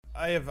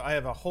I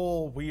have a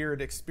whole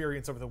weird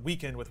experience over the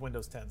weekend with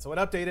Windows 10. So it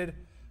updated,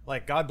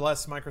 like God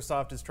bless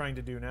Microsoft is trying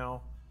to do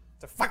now.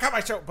 To fuck up my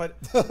show, but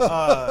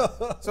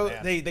so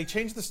they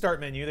changed the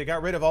start menu. They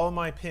got rid of all of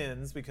my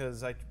pins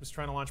because I was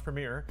trying to launch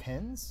Premiere.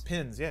 Pins?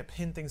 Pins, yeah,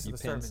 pin things to the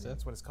start menu.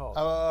 That's what it's called.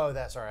 Oh,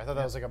 that's right. I thought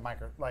that was like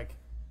a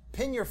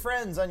pin your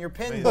friends on your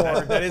pin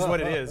board. That is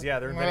what it is. Yeah,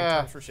 they're inventing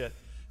terms for shit.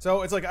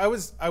 So it's like I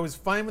was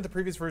fine with the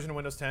previous version of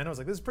Windows 10. I was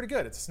like, this is pretty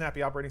good. It's a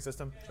snappy operating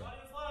system. Sure.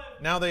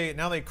 Now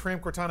they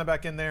cramp Cortana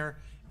back in there.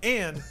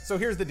 And so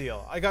here's the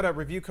deal. I got a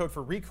review code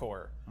for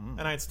Recore,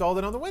 and I installed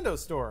it on the Windows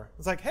Store.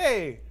 It's like,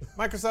 hey,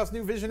 Microsoft's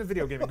new vision of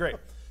video gaming. Great.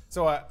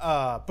 So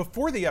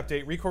before the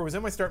update, Recore was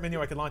in my start menu.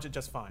 I could launch it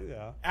just fine.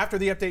 Yeah. After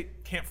the update,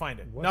 can't find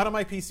it. Not on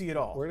my PC at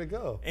all. Where'd it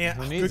go? And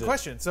good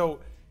question. So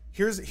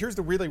here's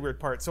the really weird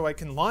part. So I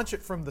can launch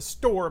it from the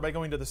store by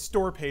going to the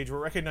store page where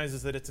it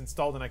recognizes that it's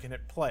installed and I can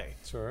hit play.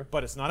 Sure.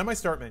 But it's not in my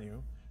start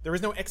menu. There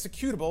is no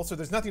executable, so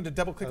there's nothing to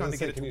double click on to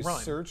get it to can run.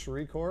 you search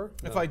Recore?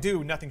 If I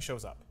do, nothing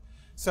shows up.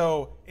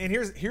 So, and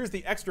here's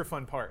the extra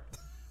fun part.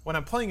 When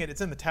I'm playing it, it's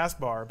in the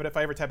taskbar, but if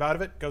I ever tab out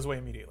of it, it goes away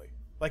immediately.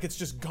 Like it's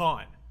just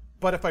gone.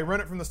 But if I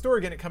run it from the store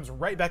again, it comes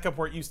right back up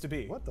where it used to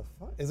be. What the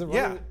fuck? Is it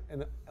running in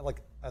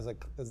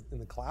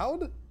the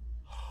cloud?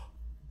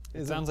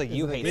 It sounds like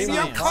you hate Maybe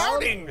I'm science.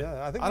 clouding.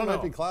 Yeah, I think I it don't might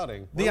know. be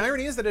clouding. The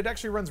irony is that it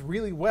actually runs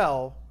really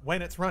well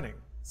when it's running.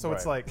 So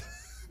it's like,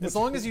 as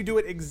long as you do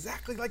it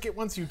exactly like it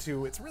wants you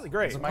to, it's really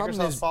great. It's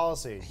Microsoft's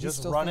policy. Just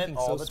still run it thinking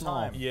all so the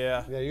small. time.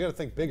 Yeah. Yeah, you got to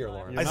think bigger,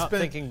 Lauren. You're not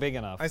thinking big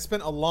enough. I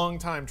spent a long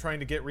time trying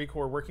to get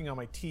Recore working on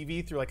my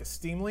TV through like a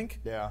Steam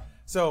link. Yeah.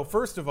 So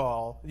first of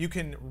all, you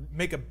can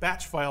make a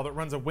batch file that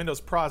runs a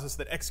Windows process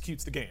that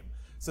executes the game.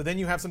 So then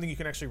you have something you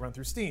can actually run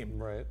through Steam.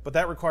 Right. But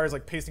that requires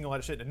like pasting a lot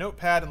of shit in a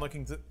notepad and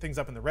looking things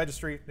up in the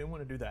registry. Didn't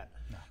want to do that.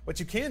 No. What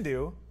you can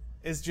do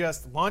is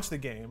just launch the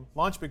game,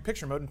 launch big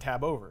picture mode, and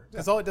tab over.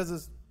 Because all it does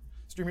is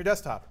stream your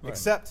desktop. Right.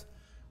 Except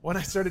when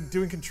I started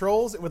doing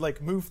controls, it would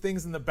like move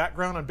things in the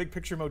background on big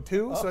picture mode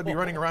too. So I'd be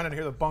running around and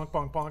hear the bonk,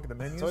 bonk, bonk in the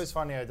menus. It's always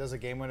funny. It does a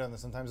game window and then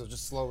sometimes it'll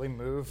just slowly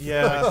move.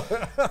 Yeah.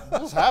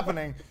 What's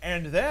happening?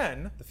 And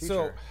then, future.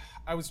 so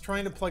I was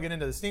trying to plug it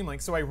into the Steam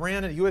Link, so I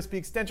ran a USB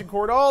extension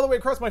cord all the way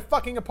across my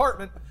fucking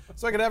apartment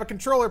so I could have a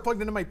controller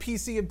plugged into my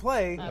PC and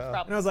play. And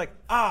I was like,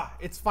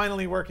 it's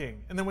finally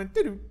working. And then went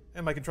doo-doo,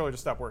 and my controller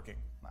just stopped working.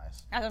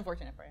 Nice. That's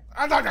unfortunate for you.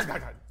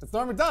 It's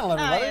Norm Macdonald,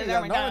 everybody. yeah, You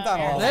got Norm Norm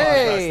Macdonald. Macdonald.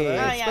 Hey,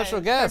 Yeah, special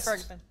Troy guest.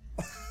 Ferguson.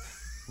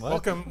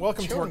 Welcome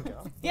to our...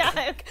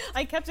 Yeah,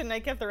 I kept it and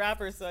I kept the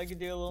wrappers so I could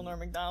do a little Norm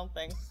Macdonald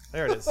thing.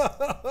 There it is.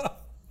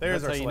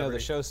 There's That's our how you know the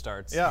celebrity. show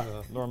starts. Yeah.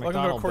 Norm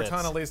Welcome Macdonald to a bits.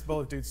 Cortana-laced bowl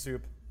of dude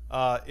soup.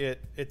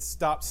 It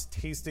stops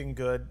tasting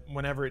good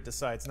whenever it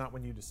decides, not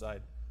when you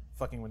decide.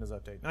 Fucking Windows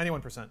Update.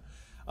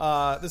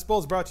 91%. This bowl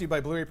is brought to you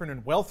by Blue Apron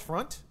and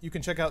Wealthfront. You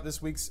can check out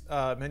this week's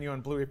menu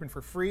on Blue Apron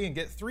for free and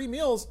get 3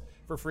 meals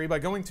for free by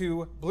going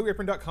to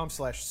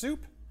blueapron.com/soup.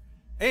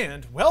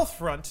 And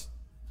Wealthfront,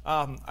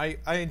 I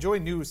enjoy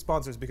new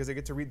sponsors because I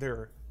get to read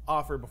their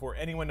offer before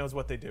anyone knows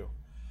what they do.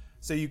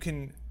 So you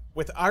can,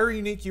 with our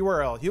unique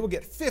URL, you will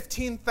get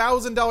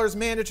 $15,000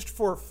 managed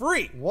for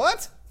free.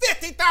 What?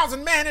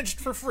 50,000 managed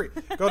for free.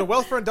 Go to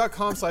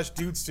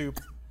wealthfront.com/dudesoup.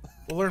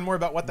 We'll learn more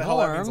about what the hell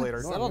that means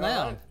later. Settle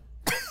down.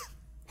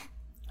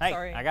 Hey,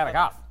 Sorry. I got a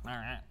cough.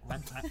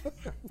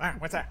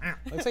 What's that?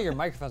 Looks like your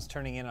microphone's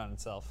turning in on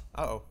itself.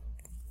 Uh-oh.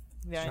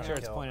 Yeah, I I'm know. sure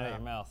it's pointed at your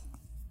mouth.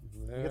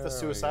 You get the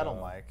suicidal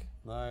mic.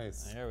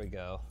 Nice. There we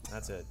go.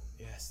 That's it.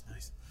 Yes,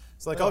 nice.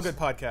 So like all good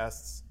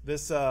podcasts,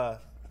 this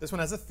one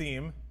has a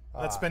theme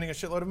that's spending a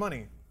shitload of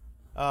money.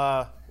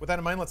 With that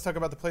in mind, let's talk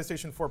about the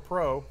PlayStation 4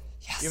 Pro.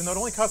 Yes. Even though it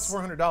only costs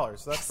 $400,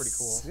 so that's pretty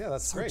cool. Yeah,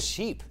 that's So great.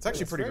 cheap. It's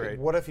actually pretty great.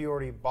 What if you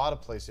already bought a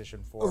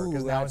PlayStation 4?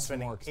 Because Ooh, now I'm that's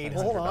spending more expensive.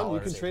 $800. Hold on, you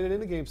can trade it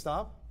into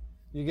GameStop.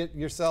 You get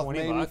yourself 20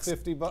 maybe bucks,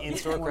 50 bucks.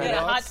 in-store You credit. get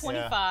a hot bucks?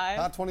 25.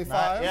 Not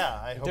 25.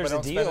 Yeah, I hope I there's a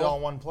don't spend it deal. all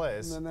in one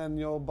place. And then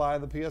you'll buy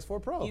the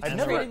PS4 Pro. You can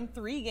never- trade in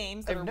 3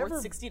 games that I've are never-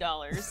 worth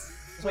 $60.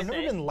 So I've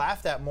never been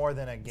laughed at more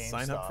than a GameStop.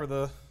 Sign up for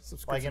the like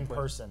subscription in plan.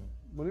 person.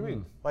 What do you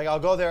mean? Like I'll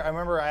go there. I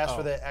remember I asked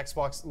for the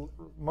Xbox.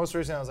 Most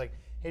recently, I was like,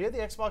 "Hey, do you have the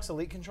Xbox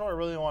Elite controller? I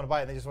really don't want to buy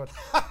it." And they just went,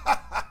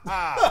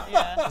 I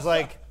Yeah. was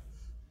like,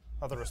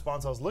 not the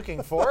response I was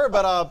looking for,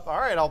 but all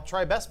right, I'll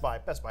try Best Buy.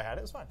 Best Buy had it.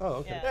 It was fine. Oh,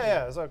 okay.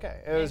 Yeah, it was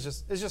okay. It's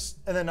just.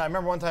 And then I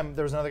remember one time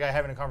there was another guy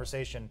having a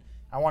conversation.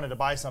 I wanted to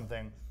buy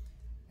something,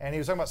 and he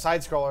was talking about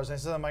side scrollers. And I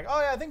said, "I'm like,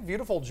 oh yeah, I think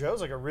Beautiful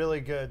Joe's like a really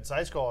good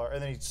side scroller."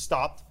 And then he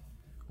stopped,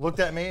 looked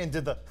at me, and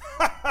did the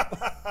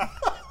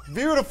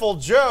Beautiful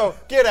Joe,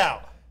 get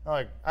out.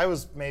 Like I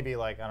was maybe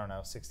like I don't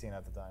know 16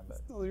 at the time, but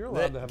Well, you're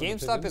allowed to have an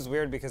GameStop opinion. is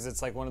weird because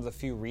it's like one of the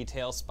few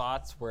retail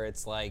spots where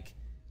it's like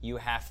you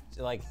have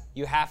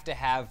to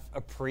have a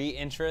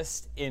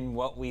pre-interest in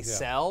what we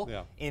sell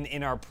yeah.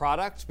 in our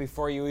product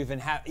before you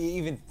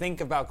even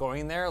think about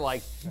going there.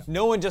 Like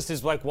no one just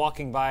is like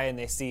walking by and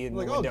they see in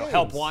Like, the oh, window games.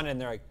 help one and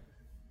they're like,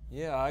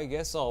 yeah, I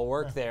guess I'll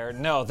work there.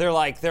 No, they're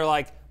like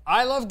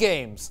I love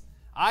games.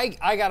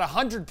 I got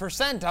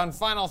 100% on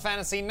Final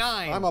Fantasy IX.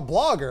 I'm a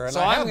blogger, and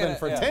I have been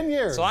for 10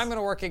 years. So I'm going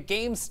to work at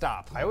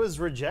GameStop. I was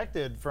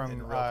rejected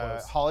from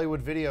close.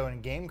 Hollywood Video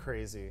and Game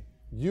Crazy.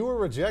 You were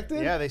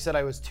rejected? Yeah, they said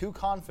I was too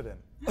confident.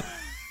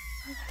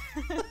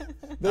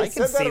 They I can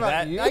said see about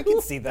that. you? I can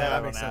see that that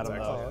on makes sense,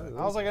 Adam, though. actually.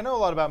 I was like, I know a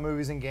lot about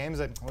movies and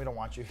games, and we don't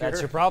want you here. That's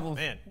your problem.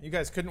 Man, you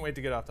guys couldn't wait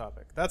to get off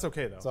topic. That's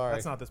okay though. Sorry.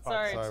 That's not this podcast.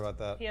 Sorry. Sorry about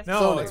that. PS4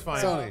 No, Sony, it's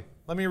fine. Sony.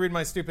 Let me read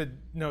my stupid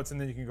notes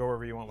and then you can go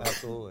wherever you want with it.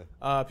 Absolutely.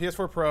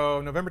 PS4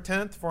 Pro, November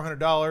 10th,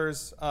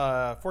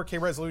 $400, 4K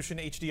resolution,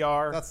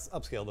 HDR. That's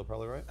upscaled though,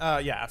 probably,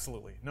 right? Yeah,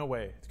 absolutely. No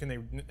way. Can they?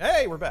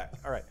 Hey, we're back.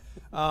 All right.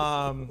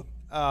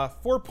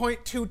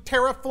 4.2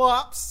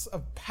 teraflops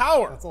of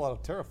power. That's a lot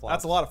of teraflops.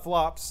 That's a lot of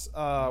flops.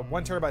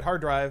 1 terabyte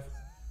hard drive.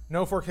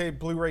 No 4K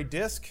Blu-ray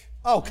disc.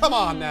 Oh, come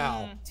on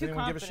now. Too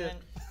Anyone give a shit?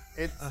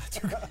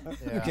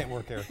 confident. You can't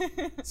work here.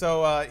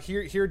 So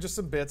here are just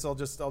some bits. I'll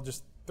just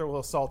throw a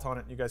little salt on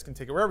it. You guys can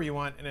take it wherever you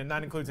want, and then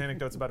that includes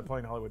anecdotes about it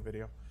playing Hollywood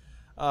Video.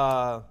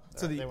 So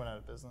They the went out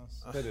of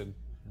business. They did.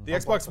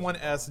 Xbox One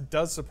S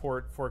does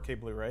support 4K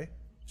Blu-ray, which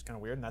is kind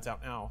of weird, and that's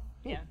out now.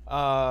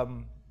 Yeah.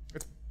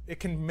 It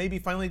can maybe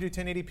finally do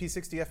 1080p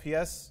 60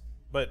 FPS,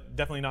 but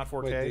definitely not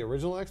 4K. Wait, the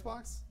original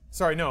Xbox?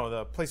 Sorry, no,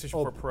 the PlayStation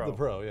 4 Pro. The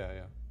Pro,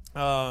 yeah.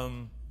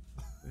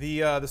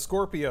 The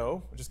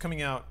Scorpio, which is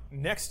coming out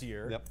next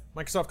year, Yep.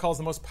 Microsoft calls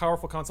the most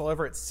powerful console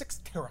ever at 6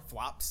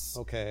 teraflops.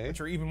 Okay.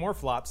 Which are even more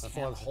flops.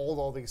 Can't hold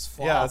all these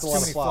flops. Yeah, That's it's a lot too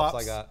of many flops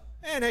flops I got.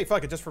 And hey,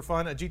 fuck it, just for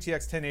fun, a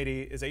GTX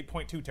 1080 is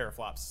 8.2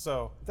 teraflops.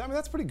 So I mean,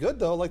 that's pretty good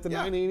though. Like the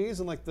Yeah. 980s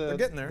and like They're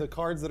getting there. the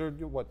cards that are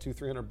what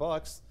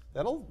 $200-300.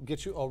 That'll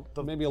get you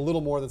maybe a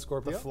little more than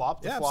Scorpio. The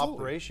flop to Yeah, flop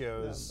absolutely.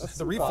 ratio is that's the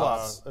Some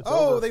reflops. it's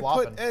Oh, over they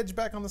flopping. put Edge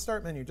back on the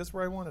start menu just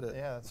where I wanted it.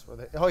 Yeah, that's where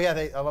they. Oh yeah,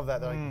 I love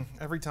that. They're like,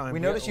 Every time. we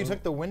noticed you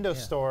took the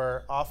Windows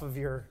Store off of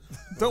your.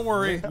 Don't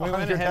worry. We We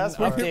went your ahead and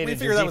taskbar. we updated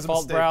figured your that was a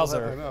default mistake. We'll have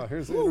browser. I know,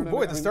 here's the Ooh, internet.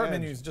 boy, the I mean, start Edge.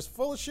 menu is just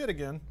full of shit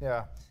again.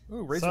 Yeah.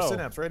 Ooh, Razer So-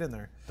 Synapse right in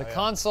there. The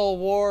console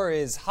war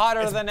is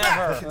hotter than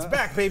ever. It's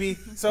back, baby.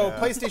 So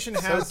PlayStation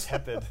So has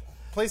tepid.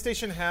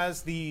 PlayStation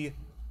has the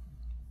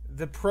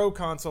Pro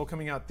console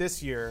coming out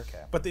this year,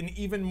 Okay. but an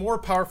even more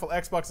powerful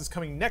Xbox is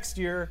coming next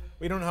year.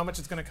 We don't know how much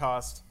it's going to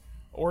cost,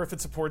 or if it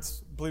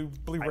supports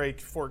Blu-ray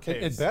 4K.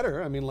 It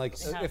better. I mean, like,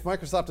 have- if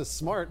Microsoft is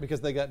smart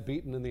because they got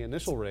beaten in the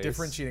initial race.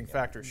 Differentiating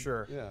factor,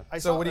 sure. Yeah.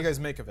 So what do you guys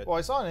make of it? Well,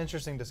 I saw an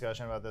interesting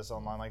discussion about this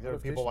online. Like there were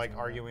people like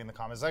arguing in the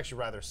comments. It's actually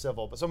rather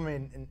civil, but someone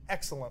made an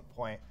excellent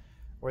point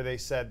where they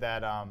said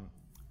that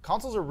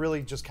consoles are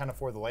really just kind of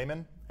for the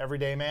layman,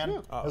 everyday man.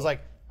 It was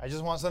like, I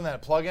just want something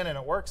that plug in and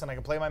it works, and I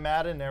can play my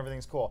Madden and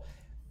everything's cool.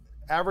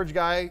 Average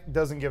guy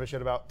doesn't give a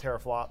shit about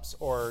teraflops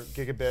or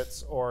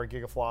gigabits or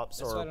gigaflops.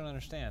 That's what I Or don't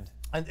understand.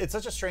 and it's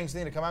such a strange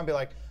thing to come out and be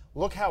like,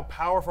 look how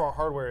powerful our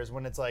hardware is,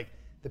 when it's like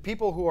the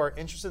people who are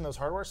interested in those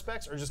hardware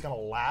specs are just going to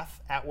laugh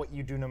at what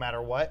you do no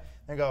matter what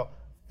and go,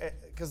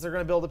 because they're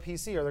going to build a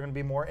PC or they're going to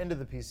be more into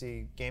the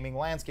PC gaming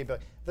landscape.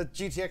 Like, the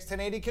GTX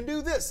 1080 can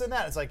do this and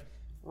that. It's like,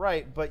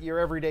 right, but your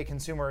everyday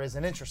consumer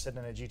isn't interested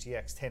in a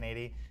GTX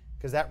 1080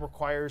 because that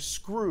requires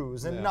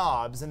screws and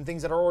knobs and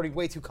things that are already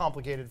way too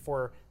complicated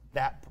for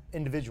that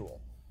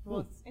individual. Well,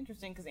 it's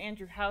interesting because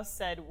Andrew House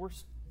said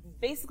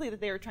basically that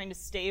they were trying to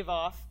stave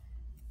off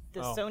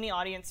the Sony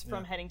audience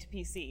from heading to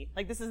PC.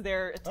 Like, this is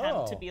their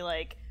attempt to be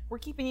like, we're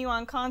keeping you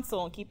on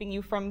console and keeping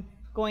you from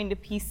going to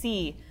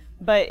PC.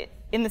 But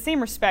in the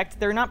same respect,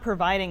 they're not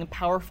providing a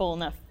powerful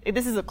enough.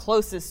 This is the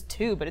closest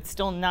to, but it's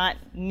still not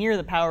near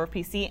the power of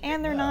PC.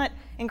 And they're not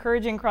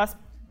encouraging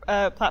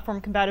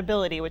cross-platform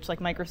compatibility, which like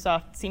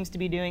Microsoft seems to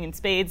be doing in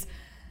spades.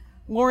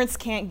 Lawrence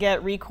can't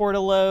get Record to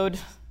load.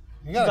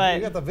 You got But-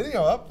 you got the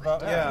video up.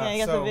 Yeah,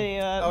 you got the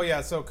video up. Oh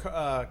yeah, so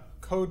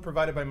code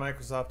provided by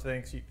Microsoft.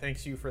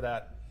 Thanks you for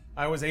that.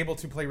 I was able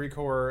to play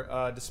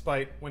Recore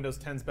despite Windows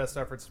 10's best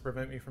efforts to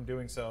prevent me from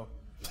doing so.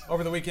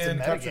 Over the weekend,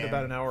 captured metagame.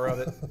 about an hour of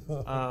it.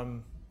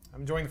 I'm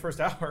enjoying the first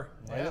hour.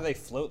 Why do they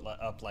float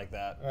up like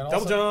that? And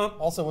Double jump.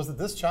 Also, was it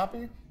this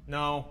choppy?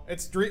 No,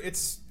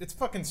 it's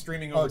fucking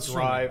streaming Oh, over it's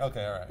streaming. Drive.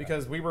 Okay, all right.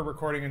 Because we were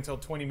recording until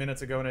 20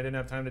 minutes ago, and I didn't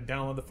have time to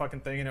download the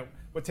fucking thing, and it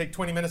would take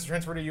 20 minutes to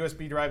transfer to a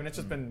USB drive, and it's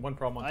just been one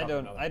problem on top of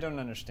another. I don't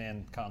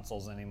understand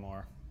consoles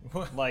anymore.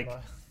 Like,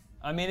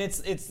 I mean,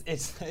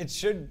 it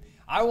should.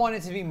 I want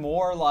it to be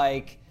more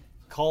like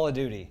Call of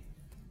Duty.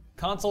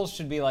 Consoles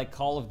should be like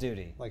Call of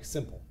Duty. Like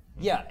simple.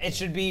 Yeah, it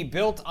should be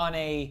built on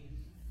a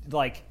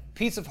like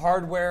piece of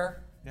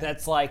hardware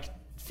that's like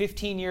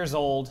 15 years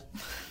old,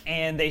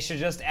 and they should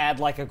just add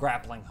like a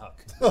grappling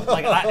hook.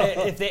 Like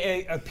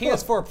a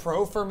PS4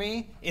 Pro for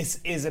me is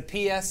a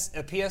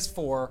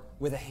PS4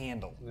 with a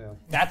handle. Yeah.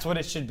 That's what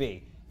it should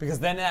be, because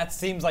then that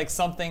seems like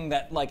something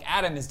that like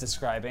Adam is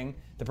describing.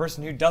 The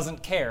person who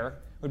doesn't care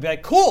would be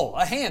like, cool,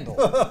 a handle.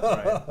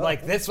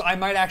 Like this, I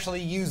might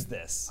actually use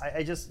this.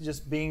 I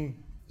just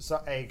being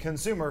a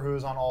consumer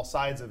who's on all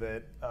sides of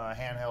it,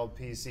 handheld,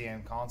 PC,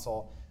 and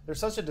console, there's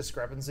such a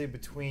discrepancy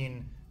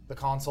between the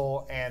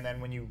console and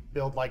then when you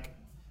build like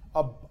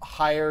a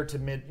higher to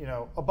mid,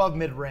 above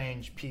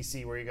mid-range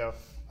PC where you go,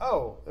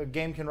 oh, a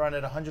game can run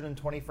at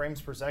 120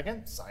 frames per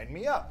second. Sign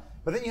me up.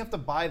 But then you have to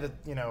buy the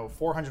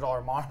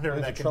 $400 monitor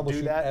You that have to can do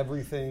troubleshoot that.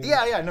 everything.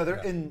 Yeah. No,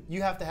 and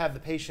you have to have the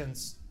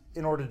patience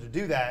in order to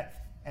do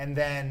that, and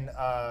then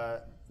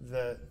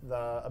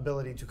the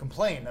ability to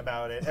complain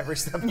about it every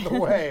step of the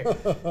way,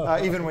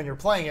 even when you're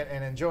playing it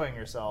and enjoying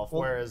yourself.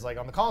 Whereas like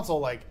on the console,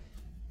 like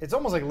it's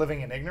almost like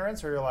living in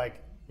ignorance, where you're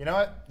like, you know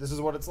what, this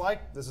is what it's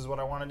like. This is what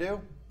I want to do.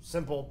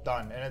 Simple,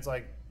 done. And it's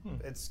like,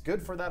 it's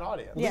good for that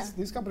audience. Yeah.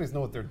 These companies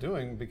know what they're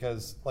doing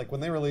because, like, when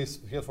they release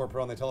PS4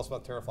 Pro and they tell us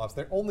about teraflops,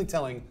 they're only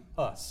telling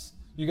us.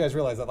 You guys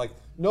realize that, like,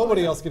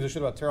 nobody else gives a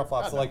shit about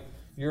teraflops. So, like,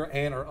 your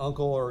aunt or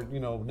uncle or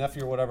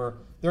nephew or whatever,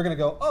 they're gonna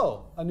go,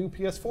 oh, a new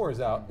PS4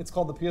 is out. It's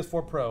called the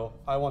PS4 Pro.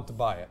 I want to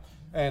buy it.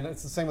 And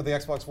it's the same with the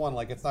Xbox One.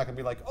 Like, it's not gonna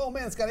be like, oh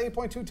man, it's got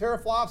 8.2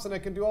 teraflops and it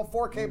can do all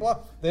 4K. Blah.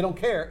 They don't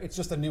care. It's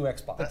just a new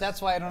Xbox. But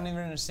that's why I don't even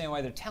understand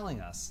why they're telling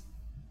us.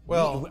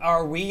 Well,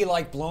 Are we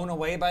like blown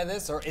away by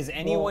this, or is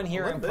anyone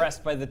here little bit.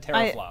 impressed by the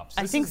teraflops?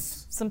 I think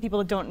some people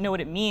that don't know what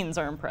it means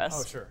are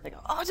impressed. Oh, sure. They go,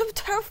 oh, it's a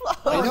teraflop.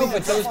 I know,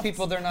 but those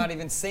people, they're not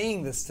even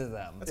saying this to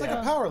them. it's like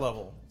a power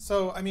level.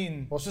 So, I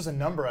mean, Well, it's just a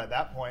number at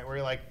that point where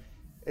you're like,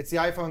 it's the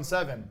iPhone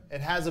 7. It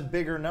has a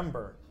bigger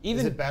number.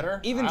 Is it better?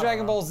 Even I don't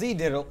Dragon know. Ball Z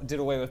did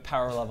away with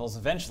power levels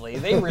eventually.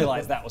 They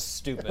realized that was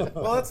stupid.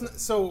 well,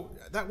 so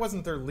that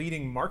wasn't their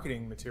leading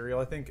marketing material.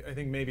 I think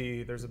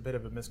maybe there's a bit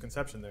of a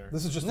misconception there.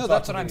 This is just No, to talk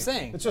that's to what I'm the-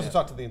 saying. It's just to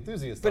talk to the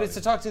enthusiasts. But it's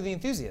to talk to the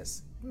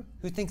enthusiasts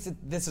who thinks that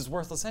this is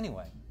worthless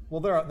anyway. Well,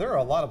 there are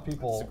a lot of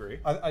people. disagree.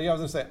 I was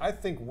gonna say, I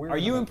think we're. Are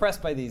you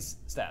impressed by these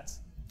stats?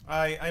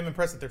 I'm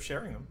impressed that they're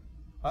sharing them.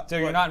 So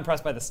you're not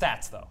impressed by the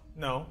stats, though?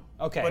 No.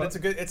 Okay. But it's a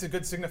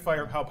good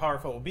signifier of how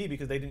powerful it will be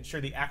because they didn't share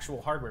the actual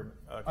hardware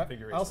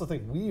configuration. I also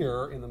think we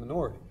are in the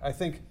minority. I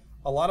think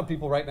a lot of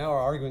people right now are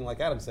arguing, like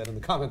Adam said, in the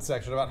comments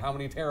section about how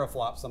many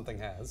teraflops something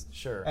has.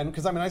 Sure. And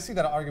because I see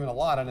that argument a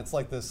lot, and it's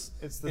like this.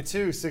 It's the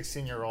two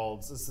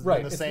 16-year-olds. It's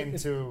Right. been the same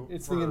two.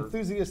 It's for the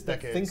enthusiasts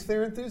that decades. think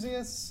they're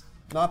enthusiasts,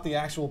 not the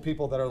actual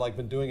people that are like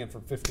been doing it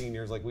for 15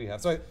 years like we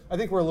have. So I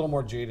think we're a little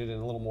more jaded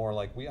and a little more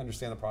like we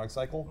understand the product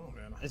cycle. Oh,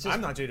 man. It's just-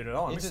 I'm not jaded at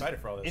all. I'm It's just- excited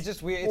for all this. It's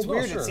just weird. It's Well, no,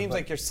 weird. sure, It seems but-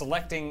 like you're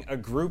selecting a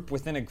group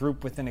within a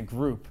group within a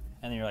group,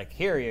 and then you're like,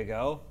 here you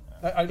go.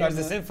 I- Here's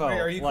this info.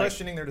 Are you Like,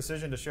 questioning their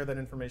decision to share that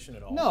information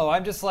at all? No,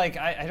 I'm just like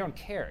I don't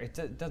care.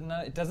 It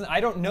doesn't. I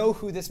don't know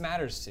who this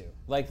matters to.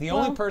 Like the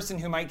only person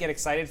who might get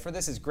excited for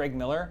this is Greg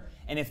Miller,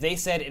 and if they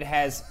said it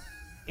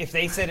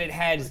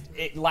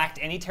lacked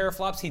any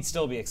teraflops, he'd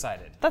still be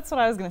excited. That's what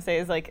I was going to say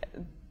is like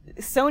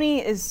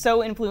Sony is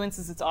so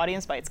influences its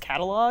audience by its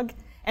catalog.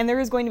 And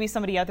there is going to be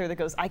somebody out there that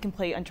goes, I can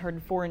play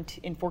Uncharted 4 in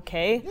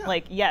 4K. Yeah.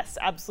 Like, yes,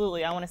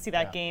 absolutely. I want to see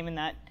that Yeah. game in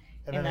that.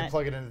 And in then that. they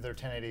plug it into their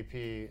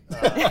 1080p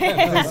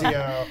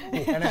Vizio,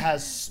 and it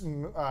has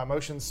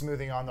motion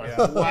smoothing on there.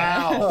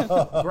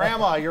 Wow,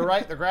 Grandma, you're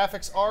right. The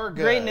graphics are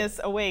good. Greatness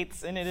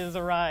awaits, and it has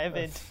arrived.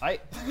 I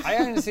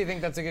honestly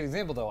think that's a good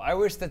example, though. I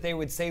wish that they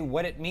would say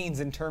what it means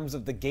in terms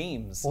of the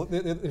games. Well,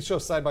 it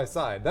shows side by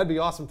side. That'd be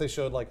awesome if they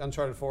showed like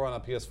Uncharted 4 on a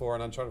PS4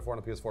 and Uncharted 4 on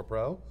a PS4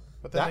 Pro.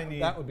 But then that, they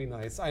need- that would be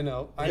nice. I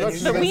know. I You know. need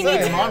what you're to we gonna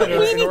need say. to- monitor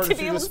we in need order to to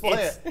be able to-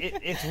 display it.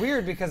 It's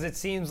weird because it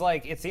seems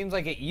like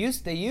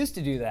they used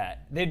to do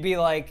that. They'd be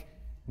like,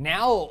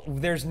 now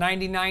there's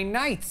 99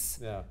 nights,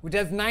 Yeah. which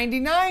has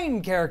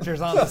 99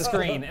 characters on the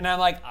screen, and I'm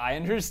like, I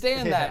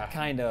understand Yeah. that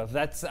kind of.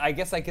 I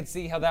guess I could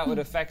see how that would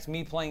affect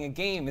me playing a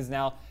game. Is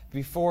now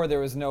before there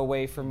was no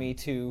way for me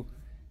to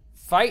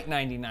fight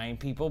 99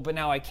 people, but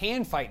now I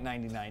can fight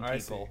 99 I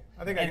see. people.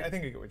 I think I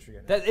get what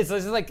you're getting. That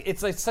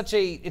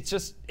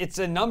it's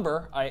a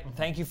number. I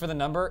thank you for the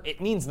number. It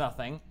means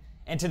nothing,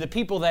 and to the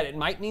people that it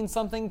might mean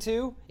something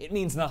to, it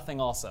means nothing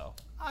also.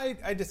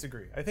 I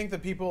disagree. I think the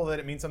people that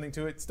it means something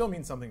to, it still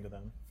means something to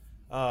them.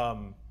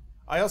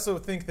 I also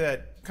think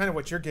that kind of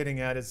what you're getting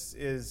at is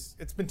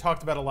it's been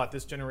talked about a lot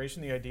this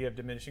generation, the idea of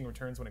diminishing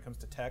returns when it comes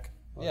to tech.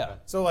 Yeah.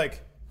 So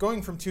like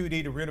going from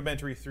 2D to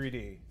rudimentary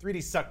 3D.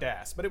 3D sucked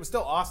ass, but it was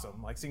still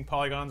awesome. Like seeing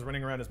polygons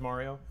running around as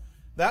Mario.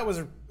 That was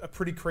a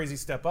pretty crazy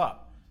step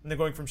up. And then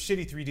going from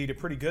shitty 3D to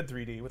pretty good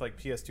 3D with like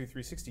PS2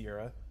 360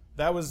 era.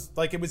 That was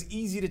like, it was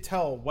easy to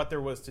tell what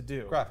there was to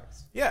do.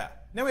 Graphics. Yeah.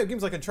 Now we have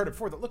games like Uncharted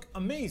 4 that look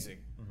amazing.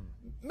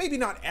 Maybe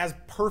not as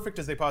perfect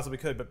as they possibly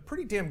could, but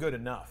pretty damn good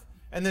enough.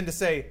 And then to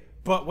say,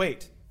 but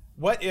wait,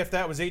 what if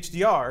that was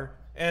HDR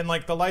and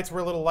like the lights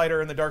were a little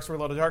lighter and the darks were a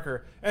little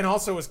darker, and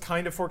also was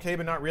kind of 4K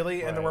but not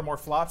really, and there were more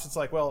flops? It's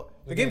like, well,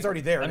 the game's already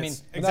there. I and mean,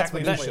 it's And that's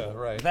exactly minutia, the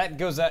right? That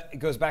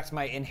goes back to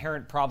my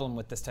inherent problem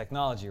with this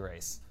technology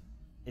race.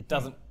 It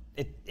doesn't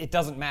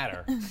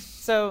matter.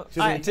 So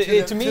the- I,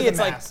 To me, the it's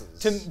like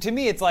masses. to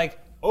me, it's like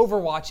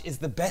Overwatch is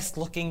the best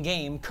looking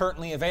game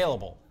currently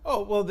available.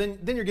 Oh well, then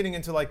you're getting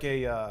into like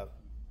a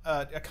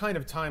kind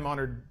of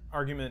time-honored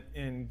argument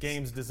in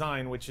games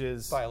design, which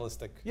is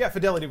Stylistic.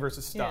 fidelity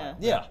versus style.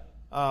 Yeah.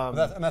 And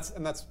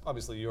that's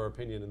obviously your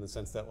opinion in the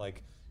sense that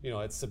like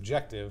it's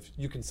subjective.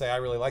 You can say I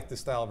really like this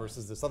style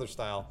versus this other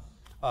style.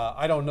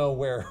 I don't know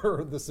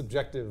where the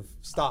subjective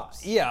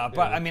stops. Yeah,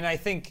 but You know? I mean, I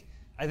think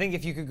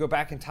if you could go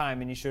back in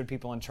time and you showed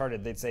people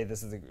Uncharted, they'd say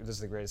this is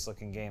the greatest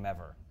looking game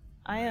ever.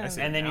 I am.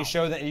 see. And then Now.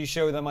 you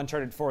show them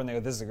Uncharted 4, and they go,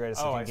 "This is the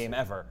greatest Oh, looking I game see.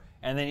 ever."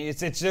 And then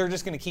they're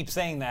just going to keep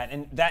saying that,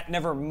 and that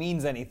never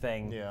means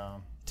anything. Yeah.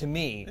 To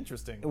me,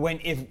 Interesting. When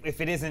if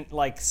it isn't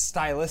like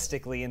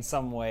stylistically in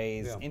some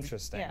ways Yeah.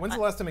 interesting. Yeah. When's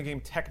the last time a game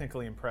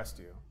technically impressed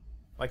you?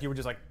 Like you were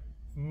just like,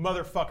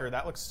 motherfucker,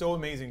 that looks so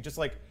amazing. Just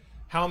like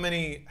how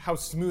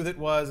smooth it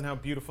was and how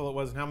beautiful it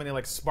was and how many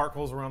like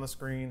sparkles were on the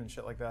screen and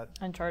shit like that.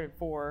 Uncharted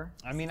 4.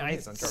 I mean, For me, I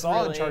it's Uncharted. saw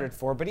Really? Uncharted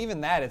 4, but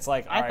even that, it's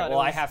like, I all right, thought well,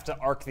 it I was- have to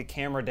arc the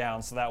camera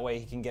down so that way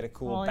he can get a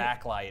cool Well,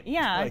 backlight.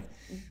 yeah, Like,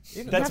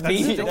 Even that's have to me.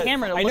 use the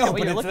camera to I look know, at what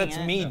but you're looking that's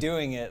at. me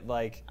doing it.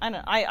 Like, I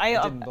don't.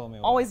 didn't blow me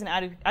away. Always an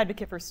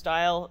advocate for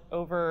style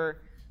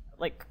over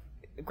like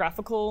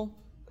graphical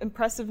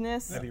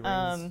impressiveness. Heavy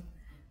rings.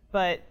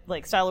 But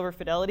like style over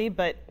fidelity.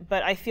 But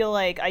I feel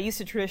like I used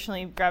to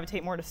traditionally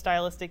gravitate more to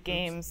stylistic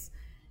games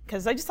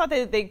because I just thought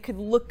that they could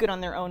look good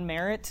on their own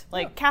merit.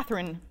 Like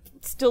Catherine,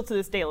 still to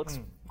this day looks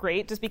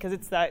great just because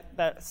it's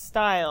that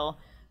style.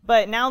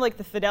 But now like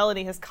the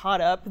fidelity has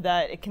caught up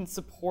that it can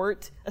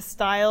support a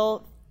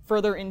style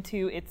further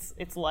into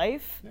its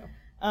life.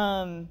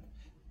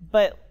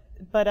 But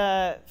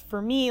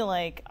for me,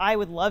 like I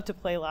would love to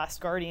play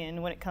Last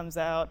Guardian when it comes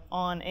out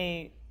on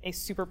a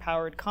super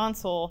powered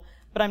console,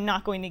 but I'm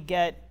not going to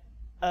get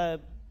a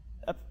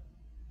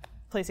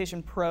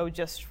PlayStation Pro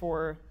just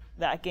for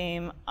that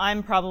game.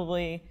 I'm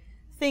probably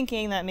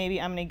thinking that maybe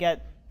I'm going to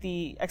get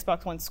the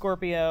Xbox One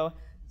Scorpio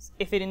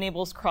if it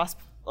enables cross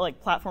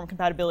platform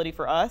compatibility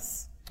for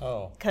us.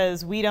 Oh.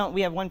 Because we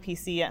have one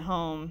PC at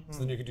home. So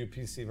then you could do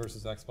PC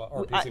versus Xbox,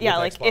 or PC with Yeah,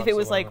 like Xbox if it or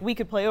was like whatever. we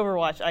could play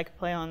Overwatch, I could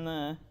play on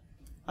the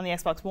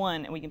Xbox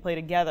One and we can play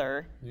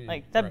together.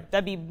 Like right.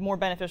 that'd be more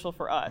beneficial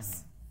for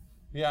us.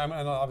 Yeah, and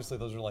obviously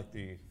those are like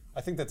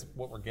I think that's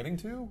what we're getting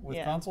to with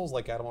Yeah. consoles.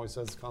 Like Adam always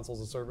says, consoles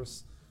as a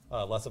service,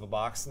 less of a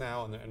box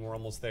now, and we're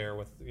almost there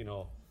with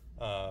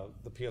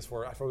the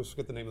PS4. I always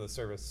forget the name of the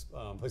service,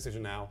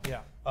 PlayStation Now.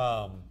 Yeah.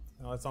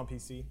 No, it's on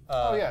PC.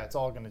 Oh yeah, it's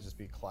all going to just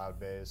be cloud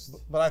based.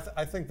 But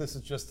I think this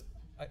is just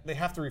they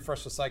have to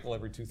refresh the cycle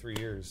every 2-3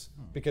 years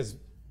because.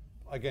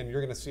 Again,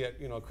 you're going to see at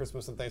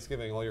Christmas and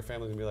Thanksgiving, all your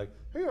family's going to be like,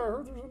 "Hey, I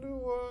heard there's a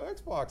new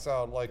Xbox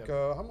out. Like,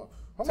 how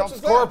much Tell is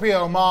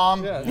Scorpio,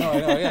 Mom. that?" Yeah, no, I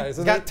know, yeah. It's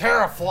got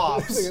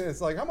teraflops.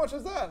 It's like, how much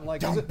is that? And like,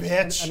 Dumb is it,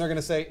 bitch. And they're going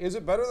to say, "Is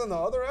it better than the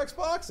other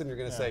Xbox?" And you're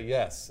going to say,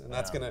 "Yes," and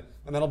that's and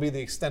that'll be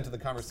the extent of the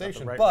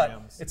conversation. right But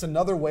rams. it's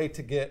another way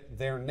to get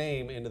their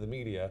name into the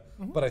media.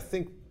 But I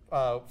think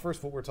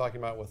first, what we're talking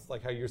about with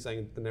like how you're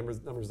saying the numbers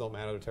don't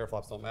matter, the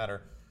teraflops don't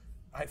matter.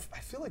 I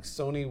feel like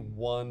Sony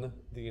won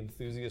the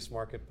enthusiast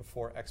market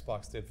before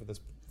Xbox did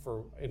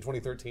in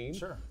 2013.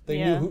 Sure. They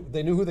Yeah.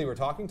 knew who they were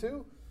talking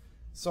to.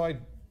 So I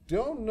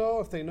don't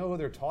know if they know who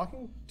they're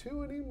talking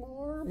to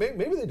anymore.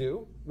 Maybe they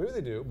do.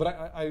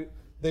 But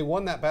they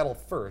won that battle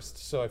first.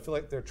 So I feel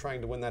like they're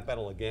trying to win that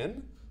battle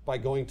again by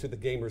going to the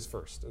gamers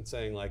first and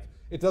saying like,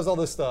 it does all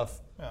this stuff,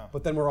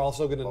 but then we're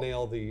also going to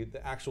nail the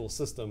actual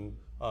system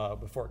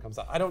before it comes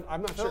out.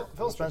 I'm not sure.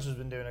 Phil Spencer's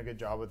been doing a good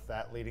job with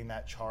that, leading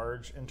that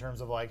charge in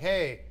terms of like,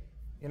 hey,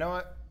 you know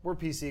what? We're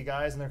PC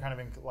guys, and they're kind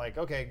of like,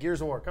 okay,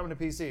 Gears of War coming to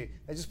PC.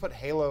 They just put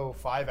Halo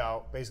 5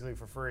 out basically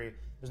for free.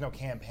 There's no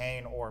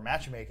campaign or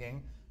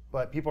matchmaking,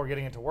 but people are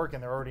getting it to work,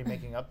 and they're already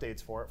making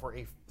updates for it for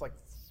a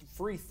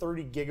free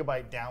 30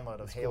 gigabyte download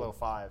of Halo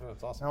 5. Yeah,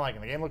 that's awesome. And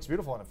and the game looks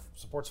beautiful, and it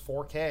supports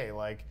 4K.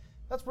 Like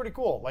that's pretty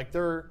cool. Like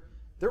they're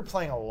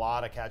playing a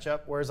lot of catch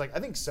up. Whereas like I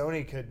think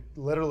Sony could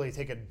literally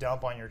take a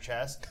dump on your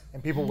chest,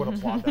 and people would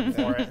applaud them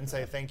for it and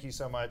say thank you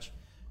so much.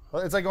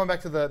 Well, it's like going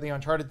back to the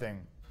Uncharted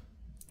thing.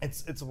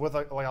 It's with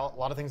like a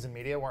lot of things in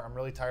media where I'm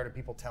really tired of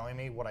people telling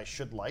me what I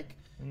should like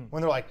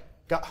when they're like,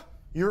 God,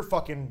 you're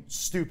fucking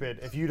stupid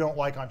if you don't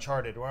like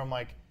Uncharted. Where I'm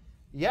like,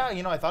 yeah,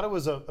 I thought it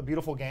was a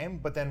beautiful game,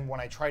 but then when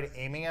I tried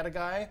aiming at a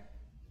guy,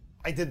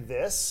 I did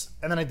this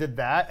and then I did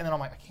that, and then I'm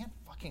like, I can't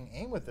fucking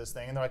aim with this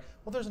thing. And they're like,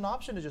 well, there's an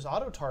option to just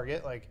auto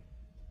target. Like,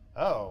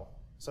 oh,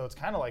 so it's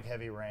kind of like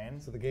Heavy Rain.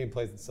 So the game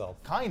plays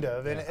itself. Kind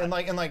of, and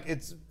like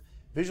it's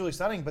visually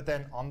stunning. But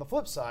then on the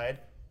flip side,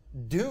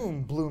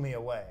 Doom blew me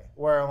away.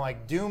 Where I'm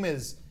like, Doom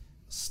is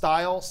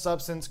style,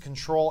 substance,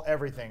 control,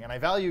 everything, and I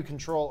value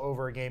control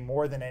over a game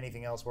more than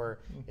anything else. Where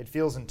it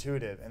feels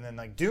intuitive, and then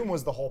like Doom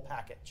was the whole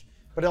package,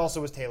 but it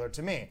also was tailored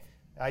to me.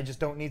 I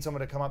just don't need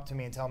someone to come up to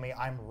me and tell me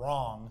I'm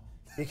wrong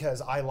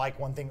because I like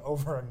one thing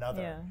over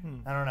another. Yeah.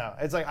 I don't know.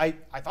 It's like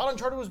I thought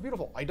Uncharted was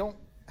beautiful. I don't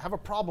have a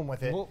problem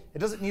with it. Well- It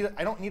doesn't need.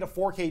 I don't need a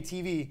 4K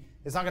TV.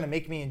 It's not going to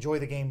make me enjoy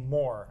the game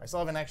more. I still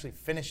haven't actually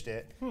finished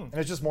it, and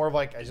it's just more of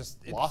like I just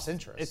lost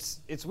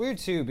interest. It's weird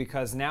too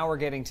because now we're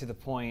getting to the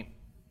point.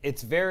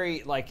 It's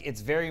very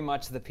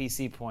much the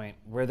PC point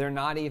where they're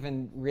not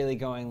even really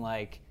going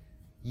like,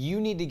 you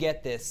need to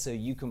get this so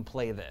you can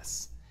play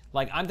this.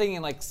 Like I'm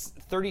thinking like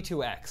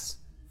 32X,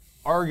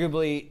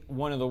 arguably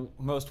one of the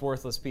most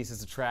worthless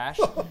pieces of trash,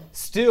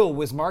 still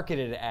was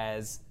marketed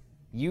as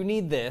you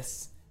need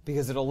this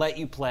because it'll let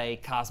you play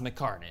Cosmic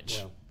Carnage.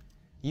 Yeah.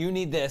 You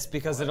need this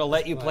because it'll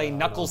let you play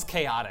Knuckles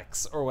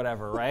Chaotix or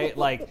whatever, right?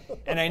 Like,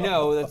 and I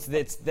know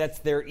that's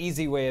their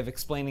easy way of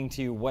explaining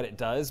to you what it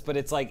does, but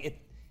it's like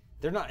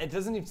they're not. It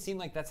doesn't even seem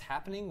like that's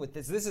happening with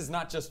this. This is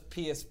not just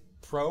PS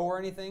Pro or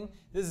anything.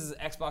 This is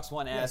Xbox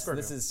One S.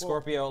 Scorpio. This is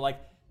Scorpio.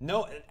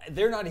 No,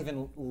 they're not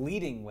even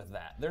leading with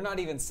that. They're not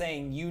even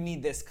saying you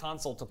need this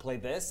console to play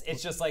this.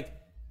 It's just like,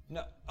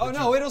 no. Oh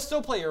no, it'll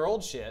still play your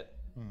old shit.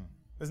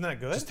 Isn't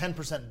that good? Just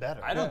 10%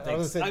 better. I don't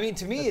think. So. I mean,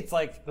 to me, it's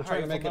like they're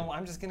trying to make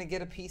I'm just gonna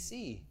get a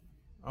PC.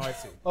 Oh, I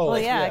see. Well,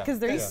 yeah, because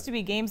there used to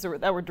be games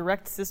that were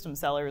direct system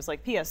sellers,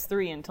 like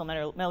PS3 until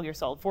Metal Gear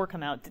Solid 4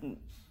 come out didn't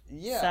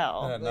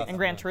sell, and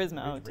Gran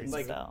Turismo didn't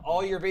sell.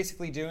 All you're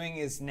basically doing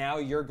is now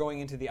you're going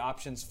into the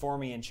options for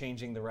me and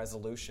changing the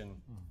resolution.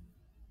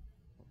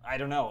 I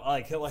don't know,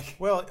 like.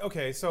 Well,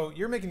 okay, so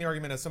you're making the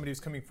argument as somebody who's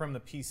coming from the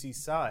PC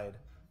side.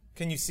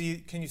 Can you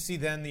see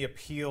then the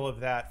appeal of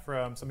that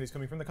from somebody who's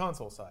coming from the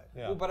console side?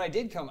 Yeah. Well, but I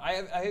did come.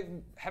 I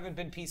haven't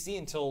been PC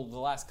until the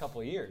last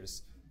couple of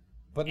years.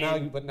 But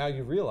now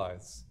you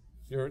realize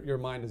your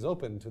mind is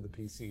open to the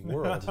PC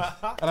world,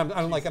 and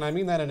I'm like, and I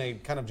mean that in a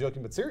kind of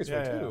joking but serious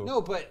way too.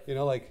 No, but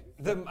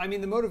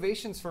Mm-hmm. the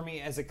motivations for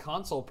me as a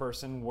console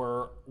person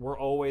were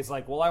always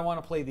like, well, I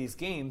want to play these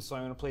games, so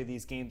I'm going to play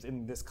these games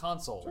in this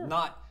console,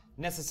 not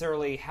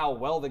necessarily how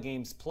well the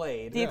game's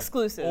played. The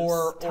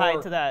exclusives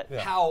tied to that. Yeah.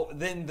 How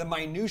then the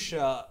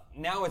minutia.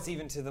 Now it's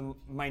even to the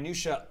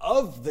minutia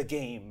of the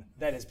game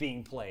that is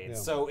being played. Yeah.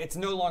 So it's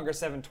no longer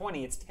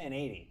 720; it's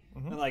 1080.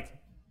 And like.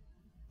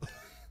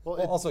 Well,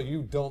 also,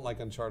 you don't like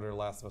Uncharted or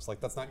Last of Us. Like,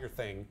 that's not your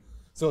thing.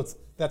 So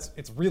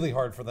it's really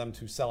hard for them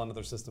to sell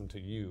another system to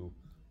you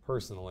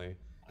personally.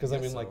 Because I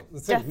mean, like, the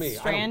same with me.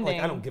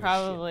 I don't give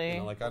probably. a shit. You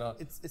know, like, I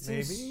don't. It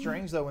seems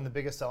strange though when the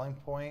biggest selling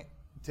point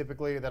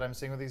typically that I'm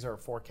seeing with these are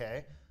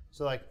 4K.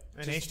 So like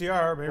And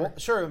HDR, baby. Well,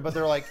 sure, but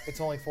they're like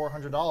it's only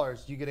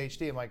 $400. You get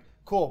HD. I'm like,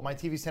 cool. My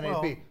TV's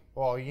 1080p.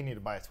 Well, you need to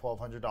buy a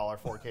 $1,200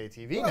 4K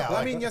TV now.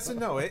 I mean, yes and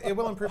no. It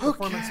will improve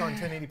performance on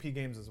 1080p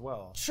games as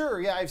well. Sure,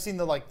 yeah, I've seen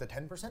the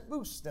 10%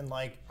 boost and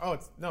like. Oh,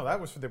 that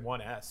was for the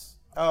One S.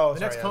 Oh, the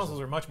sorry, next consoles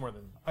are much more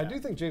than. I do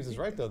think James is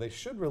right though. They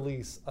should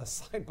release a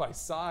side by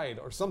side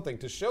or something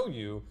to show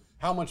you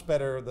how much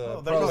better the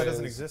That Pro really is.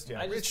 doesn't exist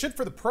yet. It should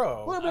for the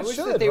Pro. Well, I it wish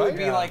should, that they would right?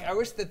 be Yeah. like. I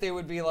wish that they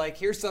would be like.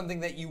 Here's something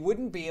that you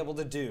wouldn't be able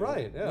to do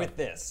with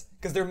this,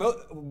 because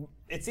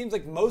it seems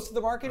like most of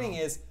the marketing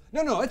is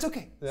no, it's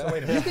okay. Yeah. So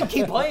wait a minute. You can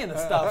keep playing the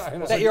stuff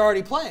that you're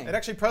already playing. It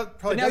actually probably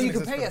But now doesn't you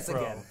can exist pay for the us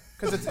Pro. again.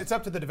 Because it's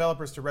up to the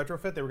developers to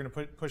retrofit. They were going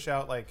to push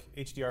out like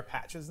HDR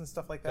patches and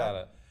stuff like that. Got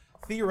it.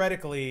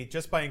 Theoretically,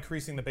 just by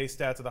increasing the base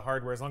stats of the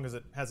hardware, as long as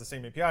it has the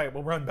same API, it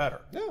will run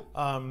better.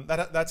 Yeah.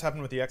 That's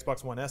happened with the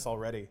Xbox One S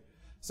already.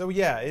 So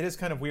yeah, it is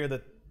kind of weird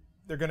that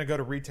they're going to go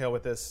to retail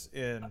with this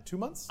in 2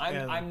 months.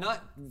 I'm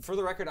not, for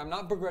the record, I'm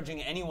not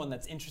begrudging anyone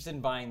that's interested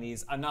in buying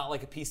these. I'm not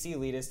like a PC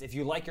elitist. If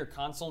you like your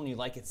console and you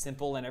like it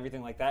simple and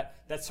everything like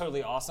that, that's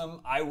totally awesome.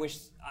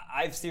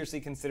 I've seriously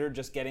considered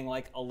just getting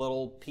like a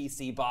little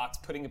PC box,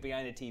 putting it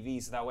behind a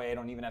TV, so that way I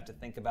don't even have to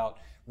think about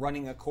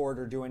running a cord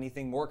or do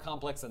anything more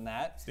complex than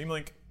that. Steam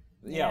Link.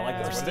 Yeah,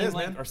 like That's a what it Steam is,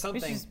 Link man. or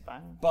something. Which is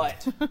fine.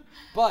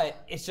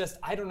 But it's just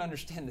I don't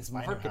understand this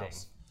marketing.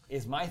 house.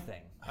 Is my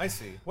thing. I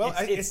see. Well,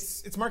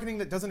 It's- it's marketing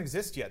that doesn't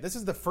exist yet. This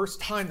is the first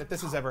time that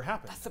this has ever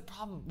happened. That's the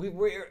problem.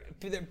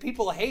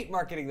 People hate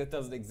marketing that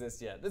doesn't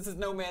exist yet. This is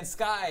No Man's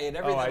Sky and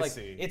everything. I like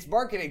see. it's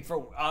marketing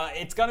for.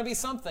 It's gonna be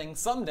something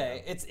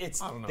someday. It's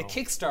don't know. the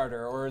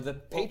Kickstarter or the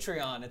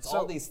Patreon. It's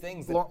all these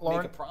things that Lauren,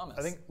 make a promise.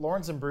 I think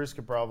Lawrence and Bruce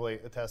could probably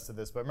attest to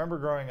this, but remember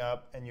growing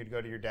up and you'd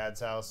go to your dad's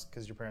house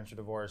because your parents are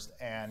divorced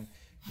and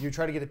you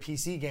try to get a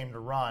PC game to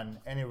run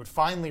and it would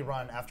finally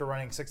run after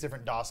running 6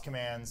 different DOS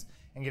commands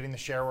and getting the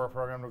shareware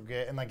program to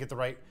get the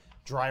right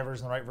drivers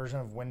and the right version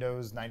of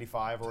Windows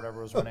 95 or whatever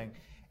it was running.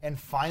 And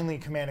finally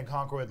Command and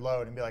Conquer would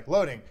load and be like,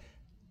 loading.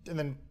 And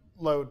then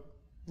load.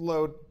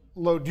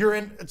 You're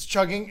in, it's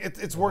chugging,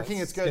 it's working,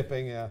 it's good.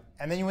 Skipping, yeah.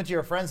 And then you went to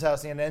your friend's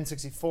house and you had an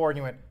N64 and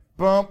you went,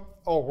 boom,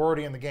 oh, we're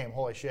already in the game,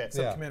 holy shit.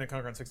 Yeah. Command &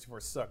 Conquer on 64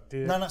 sucked,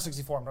 dude. No, not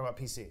 64, I'm talking about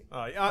PC.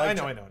 Yeah, I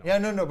know. Yeah,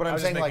 no, but I'm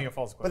was just saying making like, a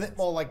false but then, equivalence.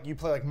 well, like you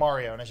play like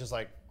Mario and it's just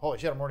like, holy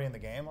shit, I'm already in the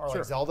game. Or like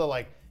Sure. Zelda,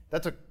 like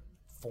that took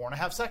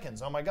 4.5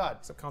 seconds. Oh my god.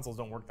 Except consoles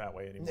don't work that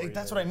way anymore.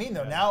 That's either. what I mean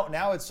though.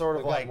 Now it's sort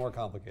of They've gotten like more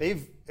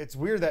complicated. It's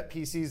weird that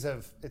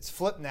PCs it's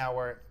flipped now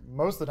where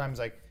most of the time it's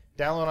like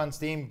download on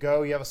Steam,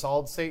 go, you have a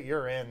solid state,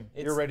 you're in,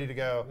 you're ready to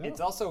go.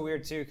 It's also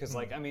weird too, because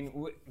like I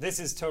mean, this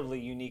is totally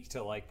unique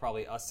to like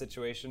probably us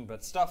situation,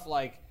 but stuff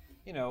like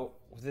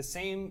the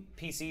same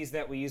PCs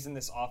that we use in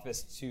this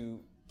office to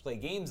play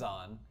games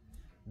on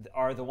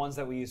are the ones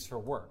that we use for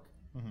work.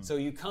 So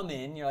you come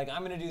in, you're like,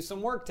 I'm going to do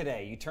some work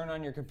today. You turn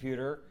on your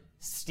computer,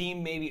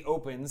 Steam maybe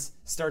opens,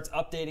 starts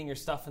updating your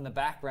stuff in the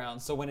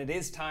background. So when it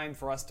is time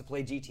for us to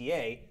play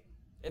GTA,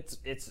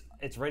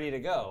 it's ready to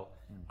go.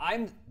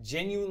 I'm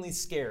genuinely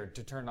scared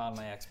to turn on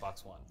my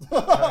Xbox One.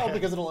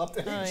 Because it'll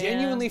update.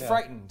 Genuinely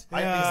frightened. Yeah,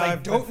 Because I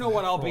I've don't been know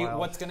what I'll for a be, while.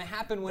 what's going to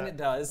happen when it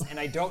does, and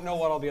I don't know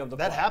what I'll be able to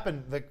That play.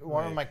 happened.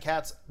 One of my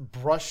cats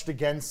brushed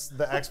against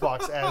the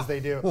Xbox as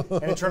they do,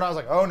 and it turned on. I was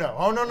like, "Oh no!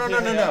 Oh no! No! No!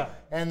 No! No!"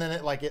 And then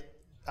it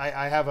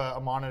I have a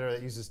monitor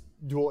that uses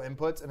dual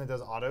inputs and it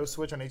does auto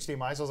switch on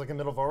HDMI. So I was like in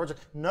the middle of Overwatch, like,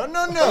 no,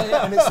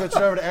 and it switched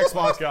over to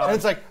Xbox, and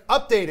it's like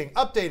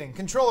updating,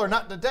 controller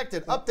not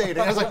detected, updating.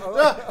 I was like,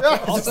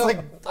 it's just Also, like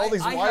all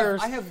these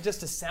wires. I have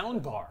just a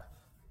sound bar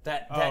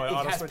that it it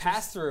auto has switches?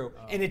 pass through,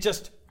 and it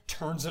just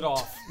turns it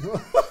off.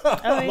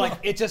 Oh, yeah. Like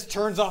it just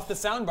turns off the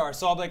sound bar.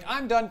 So I'll be like,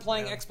 I'm done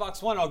playing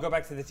Xbox One. I'll go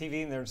back to the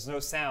TV and there's no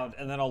sound,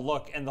 and then I'll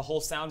look and the whole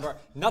sound bar,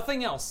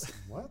 nothing else.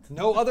 What?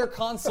 No other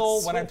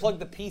console. When I plug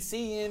the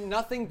PC in,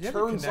 nothing have your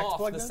turns Kinect off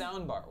plugged the in?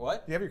 sound bar.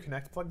 What? Do you have your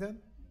Kinect plugged in?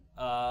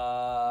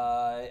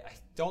 I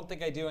don't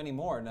think I do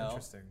anymore. No.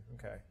 Interesting.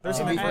 Okay. There's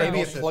some Maybe infrared it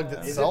bullshit. plugged Is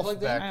it itself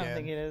plugged in? back I don't in.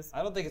 think it is.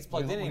 I don't think it's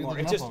plugged What in are you anymore.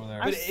 looking It up just, over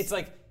there? but it's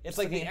like the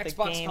looking at the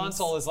Xbox games.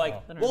 console is like,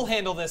 Oh. we'll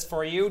handle this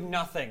for you.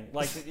 Nothing.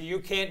 Like you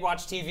can't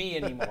watch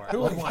TV anymore.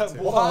 Who would want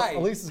to? Why?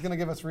 Elise is going to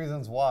give us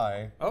reasons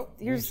why. Oh,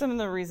 Here's some of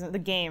the reasons, the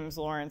games,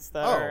 Lawrence,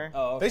 that are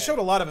Oh, okay. They showed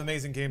a lot of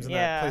amazing games in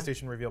Yeah. that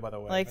PlayStation reveal, by the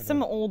way. like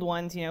some old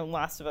ones.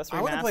 Last of Us Remastered.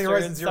 I want to play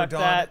Horizon Zero sucked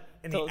Dawn that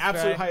in the till it's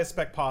absolute dry. highest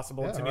spec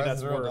possible. Yeah, To me, Horizon that's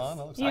Zero worth. Dawn,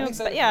 that looks You I'm know,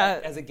 excited but for yeah,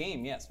 that as a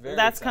game. Yes, very.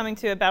 That's excited. coming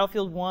to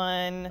Battlefield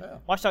 1,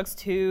 Watch Dogs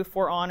 2,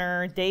 For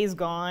Honor, Days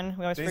Gone.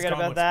 We always Days forget Gone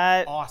about looks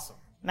that. Awesome.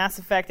 Mass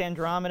Effect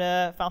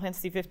Andromeda, Final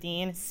Fantasy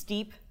 15,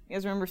 Steep. You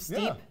guys remember Steep,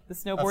 Yeah. the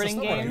That's the snowboarding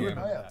snowboarding game? game.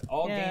 Oh, yeah.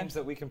 All Yeah. games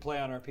that we can play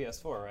on our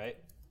PS4, right?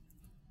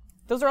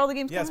 Those are all the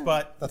games. Yes, coming.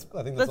 but I think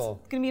that's that's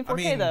all. gonna be in 4K I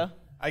mean, though.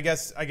 I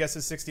guess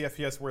is 60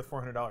 FPS worth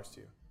 $400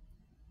 to you?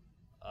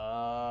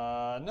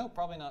 No,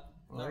 probably not.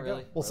 Not There you go.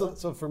 really. Well,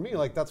 so for me,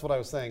 like that's what I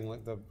was saying.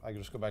 Like I could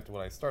just go back to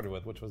what I started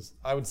with, which was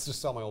I would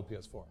just sell my old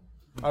PS4.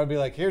 I would be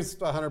like, here's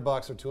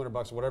 $100 or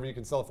 $200 or whatever you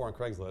can sell it for on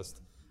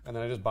Craigslist, and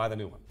then I just buy the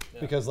new one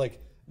because like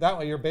that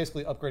way you're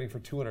basically upgrading for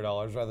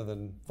 $200 rather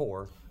than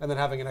 $400, and then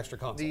having an extra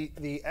console.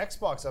 The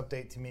Xbox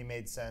update to me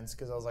made sense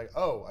because I was like,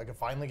 oh, I can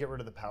finally get rid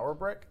of the power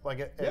brick. Like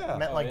it Yeah.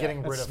 meant Oh, like yeah. getting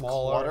It's rid of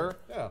smaller. clutter.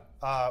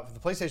 Yeah. For the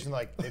PlayStation,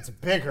 like it's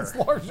bigger. It's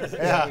larger.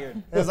 Yeah,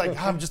 weird. it was like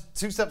I'm just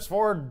 2 steps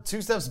forward,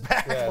 2 steps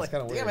back. Yeah, it's like,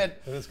 kind of weird. damn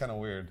it. It is kind of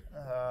weird.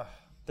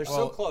 They're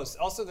so close.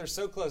 Also, they're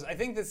so close. I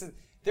think this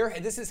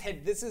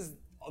is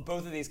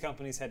both of these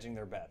companies hedging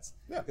their bets.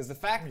 Yeah. Because the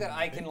fact that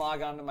I can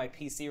log onto my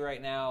PC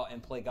right now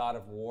and play God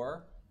of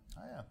War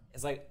Oh, yeah.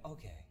 is like,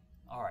 okay,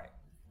 all right.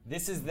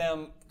 This is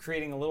them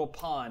creating a little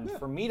pond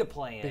for me to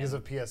play in. Because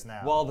of PS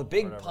Now. Well, the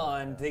big whatever,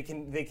 pond, they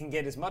can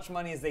get as much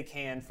money as they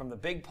can from the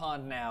big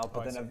pond now,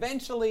 but then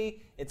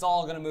eventually it's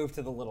all going to move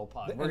to the little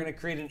pond. We're going to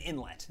create an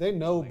inlet. They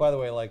know, by the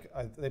way, like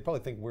they probably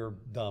think we're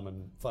dumb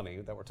and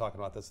funny that we're talking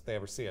about this if they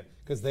ever see it,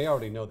 because they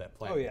already know that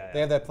plan. Oh, yeah, They yeah.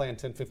 have that plan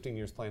 10, 15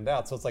 years planned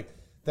out. So it's like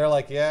they're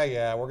like,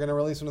 yeah, we're going to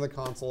release another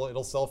console.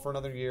 It'll sell for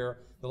another year.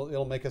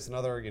 It'll make us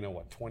another,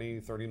 $20,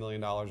 $30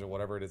 million or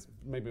whatever it is.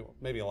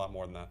 Maybe a lot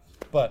more than that.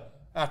 But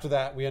after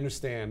that, we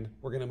understand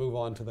we're going to move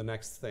on to the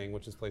next thing,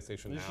 which is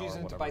PlayStation Now. Just or use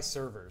them to whatever. buy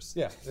servers.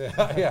 Yeah,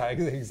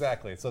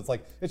 exactly. So it's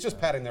like it's just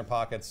padding their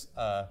pockets.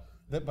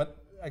 But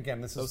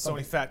again, this is Those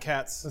something- Sony fat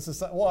cats. This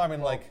is well, I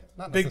mean, like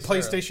not Big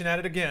necessarily. PlayStation at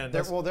it again.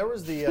 There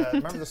was the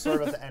remember the story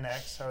about the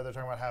NX? How they're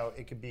talking about how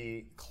it could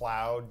be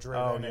cloud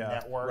driven Oh, and yeah.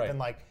 network Right. and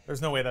like.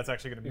 There's no way that's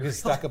actually going to be You real. just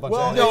stack a bunch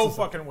Well, of No NXs.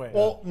 fucking way.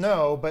 Well,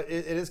 no, but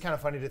it is kind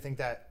of funny to think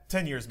that.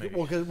 10 years maybe.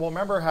 Well,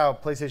 remember how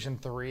PlayStation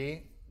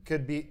 3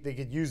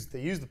 they used the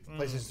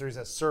PlayStation 3s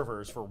as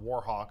servers for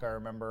Warhawk, I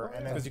remember,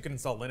 and then Because you can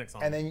install Linux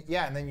on and it.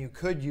 then you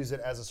could use it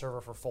as a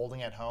server for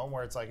folding at home,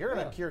 where it's like you're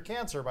gonna cure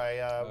cancer by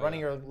running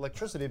your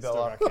electricity bill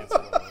Still up. got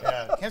canceled.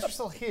 Yeah, cancer's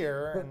still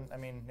here, and I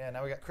mean, yeah,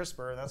 now we got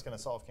CRISPR, and that's gonna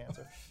solve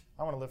cancer.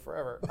 I want to live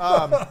forever.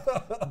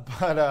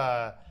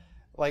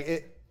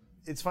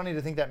 It's funny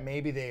to think that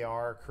maybe they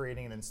are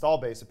creating an install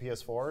base of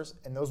PS4s,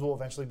 and those will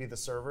eventually be the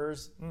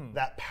servers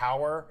that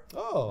power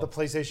the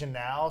PlayStation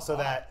Now, so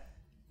that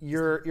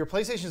your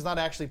PlayStation is not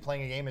actually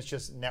playing a game; it's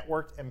just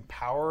networked and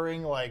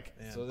powering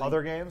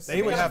other games.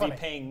 They would They have have to be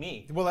paying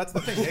me. Well, that's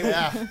the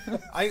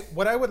thing.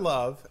 What I would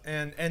love,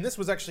 and this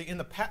was actually in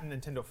the patent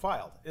Nintendo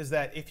filed, is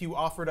that if you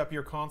offered up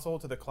your console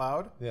to the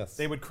cloud, Yes.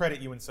 they would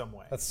credit you in some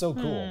way. That's so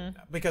cool.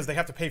 Because they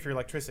have to pay for your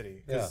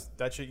electricity. Because Yeah.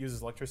 that shit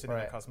uses electricity and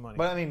Right. it costs money.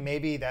 But I mean,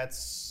 maybe that's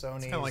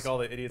Sony's. Kind of like all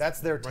the idiots.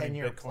 That's their running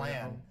 10-year Bitcoin at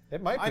plan. home.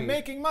 It might be. I'm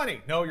making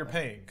money. No, you're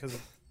paying because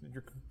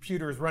your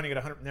computer is running at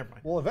 100. Never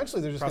mind. Well,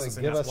 eventually they're just going to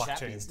Processing give that's us.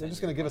 blockchain. They're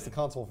just going to give us the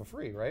console for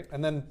free, right?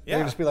 And then Yeah.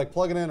 they'll just be like,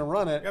 plug it in and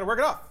run it. You got to work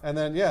it off. And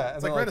then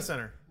it's like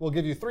Rent-A-Center. We'll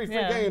give you 3 free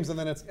Yeah. games, and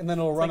then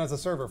it'll run as a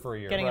server for a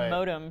year. Getting Right. a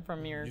modem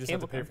from your You just have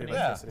cable to pay for company. the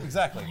Yeah,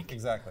 electricity.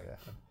 exactly.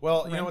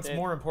 Well, you know Rent what's it.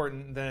 more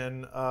important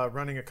than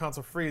running a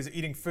console free is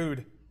eating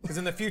food. Because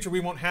in the future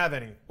we won't have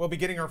any. We'll be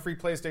getting our free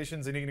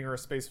PlayStations and eating our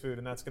space food,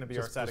 and that's going to be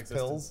our sad just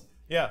existence. pills?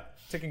 Yeah,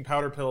 taking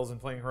powder pills and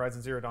playing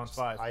Horizon Zero Dawn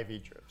 5.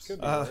 IV drips.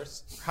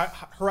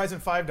 Horizon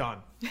 5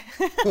 Dawn.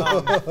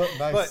 Nice.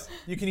 But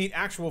you can eat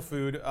actual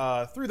food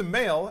through the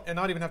mail and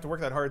not even have to work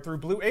that hard through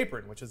Blue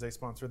Apron, which is a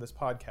sponsor of this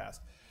podcast.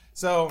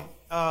 So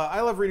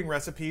I love reading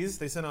recipes.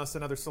 They sent us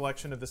another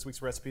selection of this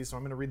week's recipes, so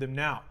I'm going to read them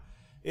now.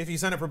 If you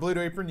sign up for Blue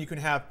Apron, you can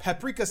have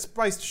paprika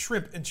spiced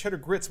shrimp and cheddar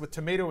grits with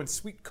tomato and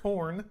sweet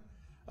corn,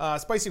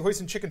 spicy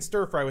hoisin chicken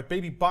stir fry with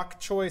baby bok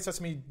choy,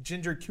 sesame,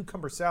 ginger,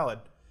 cucumber salad,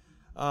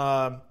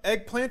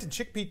 Eggplant and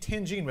chickpea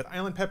tangine with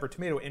island pepper,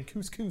 tomato, and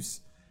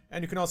couscous.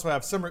 And you can also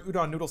have summer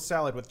udon noodle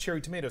salad with cherry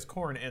tomatoes,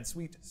 corn, and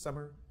sweet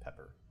summer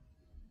pepper.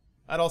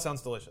 That all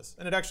sounds delicious,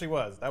 and it actually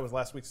was. That was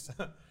last week's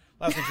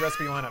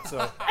recipe lineup.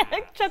 So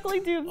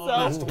Chuckling to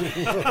himself.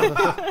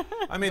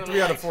 I made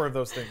 3 out of 4 of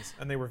those things,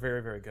 and they were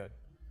very, very good.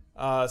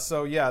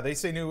 So yeah, they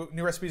say new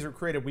recipes are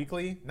created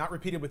weekly, not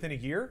repeated within a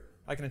year.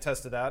 I can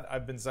attest to that.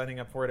 I've been signing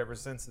up for it ever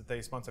since that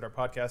they sponsored our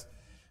podcast,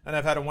 and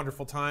I've had a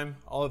wonderful time.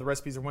 All of the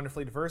recipes are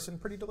wonderfully diverse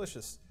and pretty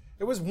delicious.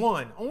 It was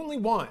only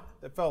one,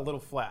 that fell a little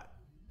flat.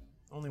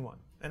 Only one.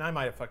 And I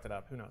might have fucked it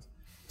up. Who knows?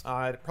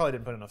 I probably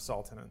didn't put enough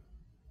salt in it.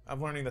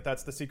 I'm learning that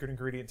that's the secret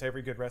ingredient to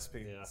every good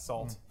recipe. Yeah.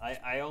 Salt.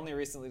 I only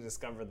recently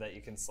discovered that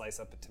you can slice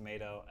up a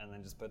tomato and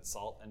then just put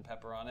salt and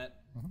pepper on it.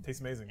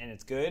 Tastes amazing. And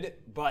it's good,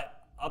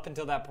 but up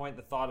until that point,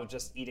 the thought of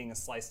just eating a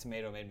sliced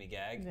tomato made me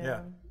gag.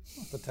 Yeah.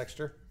 The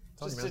texture.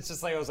 It's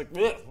just like I was like,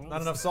 ugh.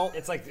 Not enough salt?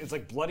 It's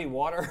like bloody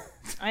water.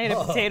 I had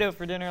a potato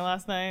for dinner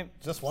last night.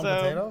 Just one So,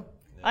 potato?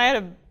 I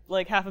had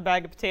half a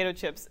bag of potato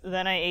chips.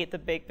 Then I ate the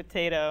baked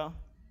potato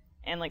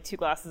and 2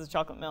 glasses of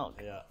chocolate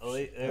milk. Yeah,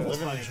 it was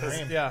funny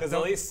dream. Yeah. because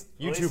Elise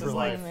YouTuber was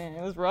like, life. Man,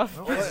 it was rough.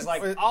 She's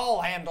like, I'll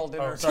handle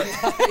dinner sorry.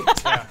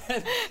 tonight.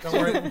 Don't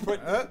worry.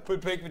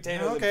 Put baked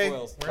potatoes Okay. in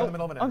foils. We're in the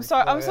middle of an I'm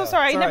sorry. I'm so yeah.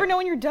 sorry. I It's never alright. know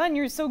when you're done.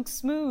 You're so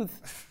smooth.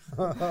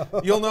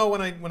 You'll know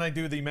when I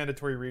do the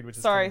mandatory read, which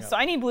is Sorry. coming up. So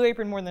I need Blue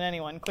Apron more than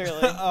anyone,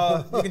 clearly.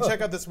 You can check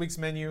out this week's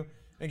menu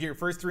and get your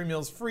first 3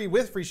 meals free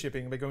with free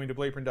shipping by going to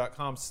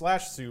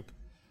blueapron.com/soup.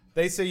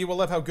 They say you will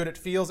love how good it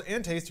feels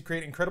and tastes to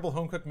create incredible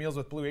home-cooked meals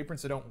with Blue Apron,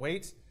 so don't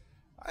wait.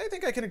 I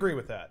think I can agree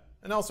with that.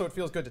 And also, it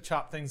feels good to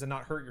chop things and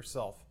not hurt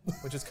yourself,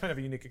 which is kind of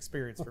a unique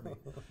experience for me.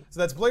 So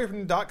that's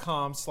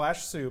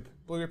blueapron.com/soup.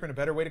 Blue Apron, a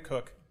better way to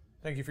cook.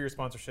 Thank you for your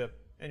sponsorship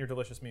and your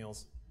delicious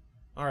meals.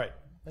 All right.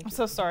 I'm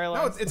so sorry, No,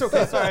 Lawrence. it's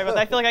okay. Sorry, but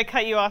I feel like I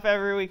cut you off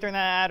every week during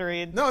that ad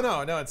read. No.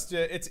 It's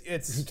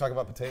You talk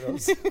about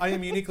potatoes. I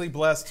am uniquely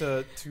blessed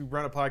to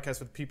run a podcast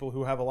with people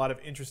who have a lot of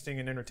interesting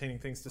and entertaining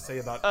things to say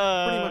about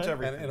pretty much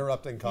everything. and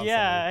interrupting constantly.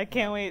 Yeah, I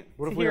can't wait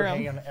What to if we were hear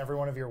hanging them. on every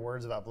one of your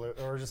words about blue?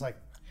 Or just like,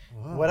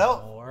 what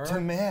else?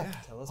 To man.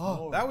 Tell us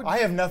more. That would I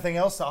have nothing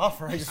else to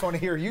offer. I just want to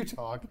hear you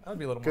talk. That would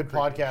be a little more Good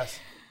creepy. podcast.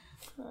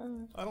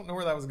 I don't know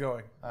where that was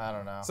going. I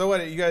don't know. So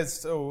what, you guys?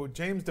 So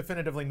James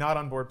definitively not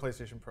on board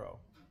PlayStation Pro.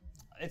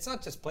 It's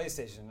not just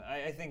PlayStation.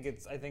 I think the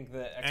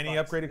Xbox, Any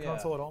upgraded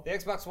console at all? The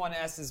Xbox One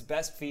S's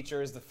best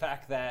feature is the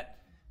fact that,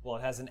 well,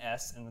 it has an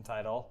S in the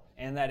title,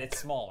 and that it's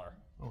smaller.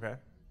 Okay.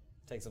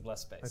 Takes up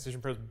less space.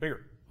 PlayStation Pro is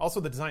bigger.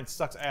 Also, the design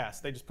sucks ass.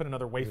 They just put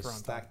another wafer Just on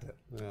top. stacked it.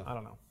 Yeah. I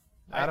don't know.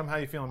 Adam, how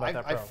you feeling about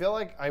that I Pro? feel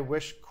like I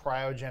wish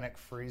cryogenic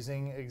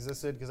freezing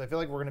existed because I feel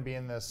like we're going to be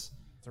in this.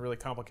 It's a really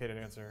complicated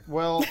answer.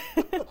 Well,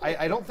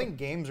 I don't think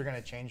games are going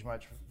to change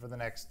much for the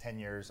next 10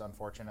 years,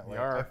 unfortunately.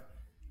 They are.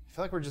 I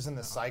feel like we're just in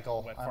this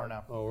cycle. I don't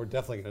know. Oh, we're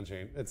definitely going to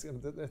change. I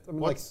mean,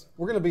 What's-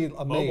 we're going to be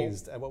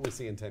amazed at what we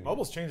see in 10 years.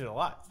 Mobile's changing a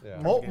lot. Yeah.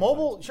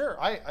 Mobile,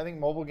 sure. I think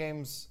mobile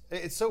games.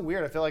 It's so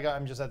weird. I feel like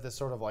I'm just at this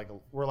sort of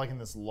we're in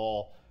this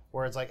lull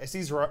where it's like I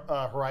see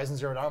Horizon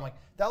Zero Dawn. I'm like,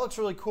 that looks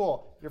really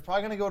cool. You're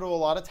probably going to go to a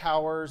lot of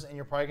towers and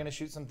you're probably going to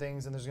shoot some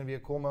things and there's going to be a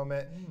cool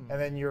moment and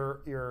then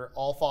your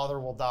all father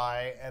will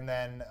die and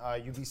then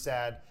you be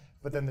sad.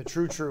 But then the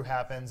true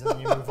happens and then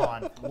you move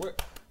on.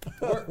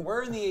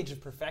 We're in the age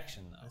of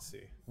perfection, though. I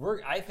see.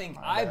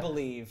 I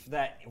believe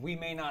that we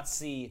may not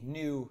see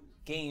new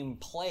game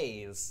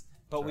plays,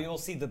 but we will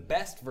see the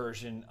best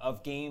version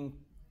of game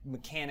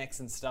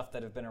mechanics and stuff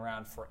that have been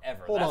around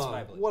forever. Hold That's on. what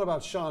I believe. What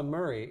about Sean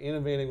Murray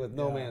innovating with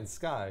No Man's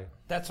Sky?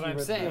 That's what I'm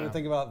You saying. ever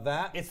think about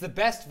that? It's the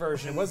best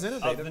version was of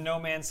innovative. the No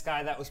Man's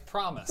Sky that was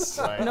promised.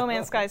 Right. No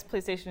Man's Sky's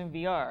PlayStation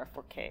VR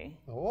 4K.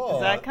 Whoa.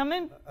 Is that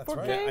coming? That's 4K?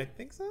 right. Yeah, I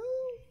think so.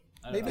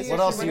 Maybe What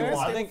else do you Murray-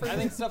 want? I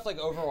think stuff like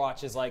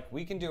Overwatch is like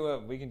we can do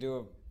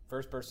a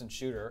first-person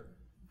shooter,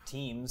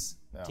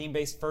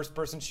 team-based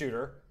first-person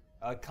shooter,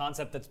 a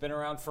concept that's been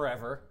around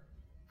forever,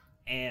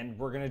 and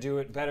we're gonna do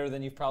it better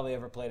than you've probably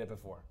ever played it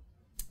before.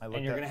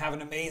 And you're gonna have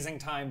an amazing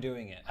time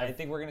doing it. I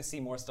think we're gonna see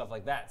more stuff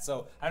like that.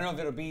 So I don't know if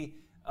it'll be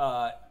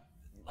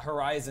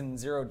Horizon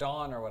Zero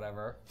Dawn or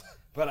whatever,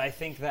 but I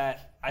think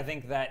that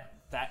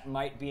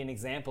might be an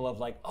example of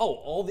like, oh,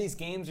 all these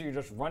games where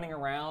you're just running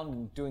around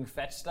and doing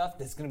fetch stuff.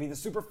 This is gonna be the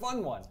super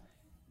fun one.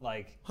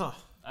 Like, Huh.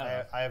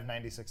 I have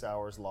 96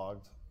 hours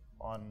logged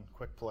on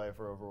quick play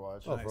for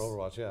Overwatch. Oh, for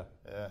Overwatch, yeah.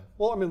 Yeah.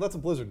 Well, I mean, that's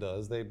what Blizzard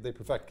does. They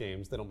perfect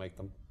games. They don't make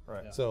them.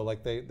 Right. Yeah. So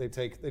like they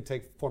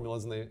take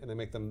formulas and they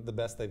make them the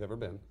best they've ever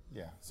been.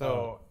 Yeah.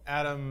 So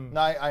Adam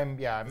No, I'm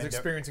is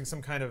experiencing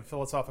some kind of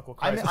philosophical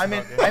I'm crisis. I'm,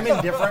 about games. I'm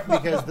indifferent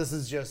because this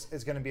is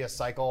it's going to be a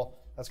cycle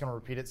that's going to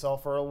repeat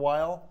itself for a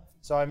while.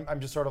 So I'm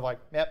just sort of like,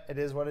 yep, it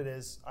is what it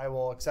is. I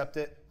will accept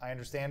it. I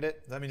understand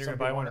it. Does that mean you're Some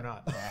going to buy people one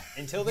or want not?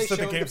 until they Just at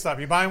show the GameStop.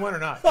 You buying one or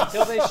not?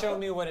 until they show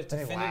me what it Then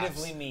he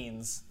definitively laughs.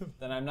 means,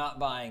 then I'm not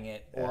buying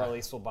it, or Yeah. at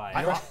least will buy it.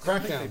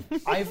 Crackdown.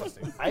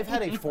 I've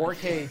had a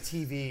 4K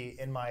TV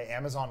in my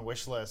Amazon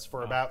wish list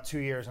for about 2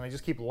 years, and I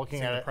just keep looking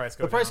Seeing at the it. price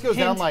go the price down. goes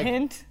down Hint, like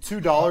hint.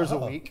 $2 a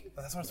week.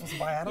 That's what I'm supposed to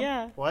buy, Adam?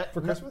 Yeah. What?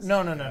 For Christmas? No.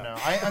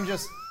 I'm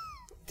just.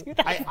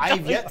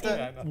 I've yet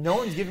to. No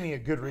one's given me a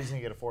good reason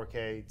to get a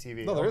 4K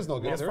TV. No, there is no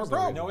good. There is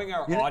no good. Knowing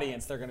our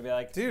audience, they're going to be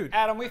like, Dude,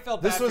 Adam, we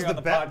felt bad This for was you the on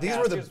the best. podcast. These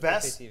were the Here's 4K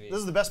best. TV. This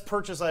is the best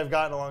purchase I've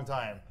gotten in a long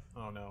time.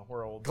 Oh no,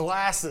 we're old.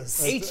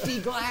 Glasses.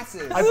 HD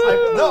glasses. I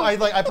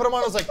put them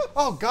on. I was like,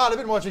 oh god, I've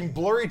been watching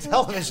blurry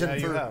television Yeah,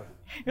 you for. have.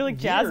 You're like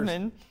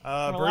Jasmine.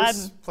 from Bruce,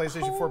 Aladdin.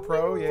 PlayStation 4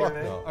 Pro. Yeah. Fuck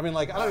no. I mean,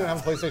 like, I don't even have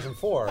a PlayStation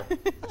 4.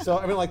 So,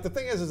 I mean, like, the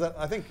thing is that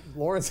I think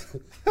Lawrence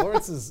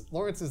is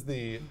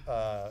the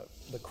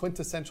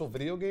quintessential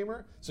video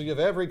gamer. So you have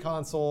every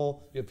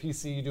console, you have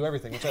PC, you do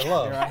everything, which I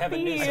love. I have a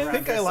news I I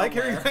think I like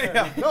hearing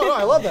that. No,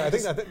 I love that.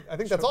 I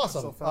think that's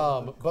awesome.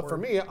 But for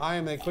me, I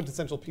am a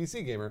quintessential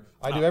PC gamer.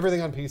 I do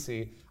everything on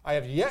PC. I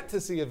have yet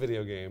to see a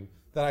video game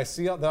that I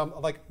see that I'm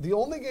like the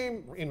only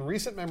game in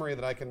recent memory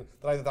that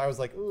I was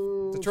like,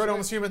 ooh. Detroit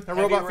Almost Human. The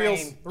Heavy robot Rain.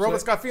 feels. The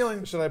robot's got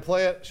feelings. Should I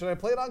play it? Should I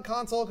play it on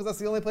console? Because that's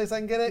the only place I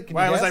can get it. Can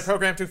Why you was I guess?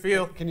 programmed to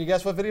feel? Can you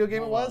guess what video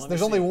game it was? let me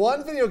There's only see.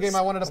 one video game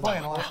I wanted to play.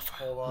 Hold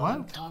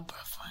on.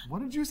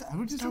 What did you say?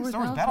 Who did you say?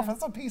 Star Wars Battlefront.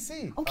 That's on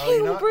PC. Okay,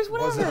 You know well, Bruce,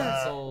 what?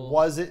 whatever.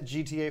 Was it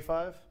GTA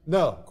 5?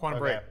 No.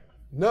 Quantum Okay. Break.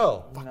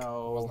 No.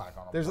 No.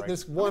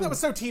 There's one. That was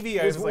so TV.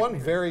 I There's was like, one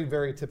very,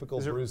 very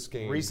typical Bruce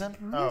game. Recent?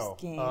 Oh.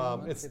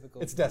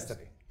 It's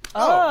Destiny.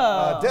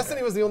 Oh.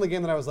 Destiny was the only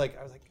game that I was like,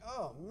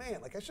 oh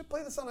man, like I should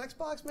play this on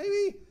Xbox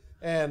maybe.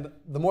 And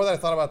the more that I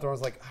thought about it, I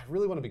was like, I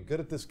really want to be good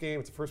at this game.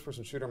 It's a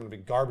first-person shooter. I'm going to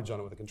be garbage on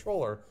it with a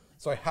controller,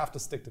 so I have to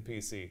stick to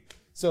PC.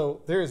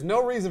 So there is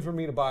no reason for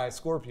me to buy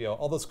Scorpio,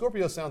 although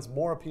Scorpio sounds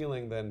more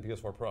appealing than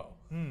PS4 Pro.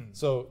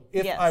 So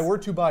if Yes. I were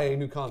to buy a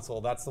new console,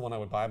 that's the one I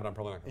would buy, but I'm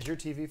probably not going Is your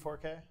TV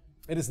 4K?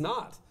 It is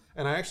not.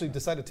 And I actually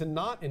decided to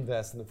not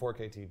invest in the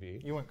 4K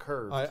TV. You went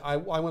curved. I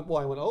went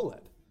OLED.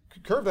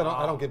 Curved,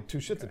 I don't give two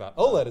shits about.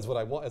 OLED is what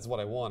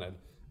I wanted,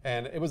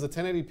 and it was a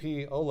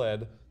 1080p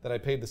OLED that I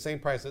paid the same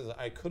price as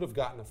I could have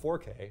gotten a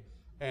 4K.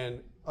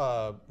 And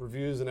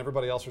reviews and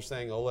everybody else are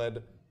saying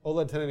OLED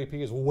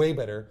 1080p is way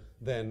better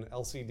than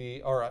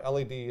LCD or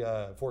LED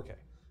 4K.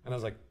 And I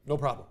was like, no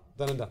problem,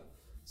 done and done.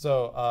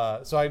 So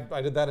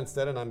I did that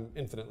instead, and I'm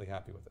infinitely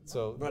happy with it.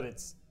 So, But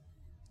it's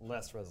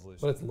less resolution.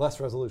 but it's less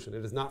resolution.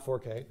 It is not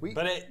 4K.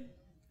 But it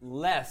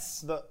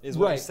less is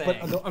what you're Right, saying.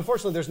 but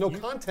unfortunately, there's no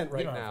content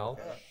right now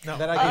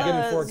that I can get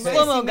in 4K.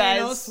 Slow-mo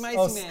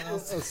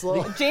guys.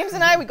 Slow. James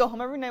and I, we go home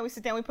every night, we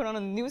sit down, we put on a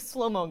new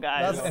slow-mo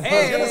guys. That's-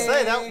 I was gonna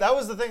say that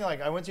was the thing.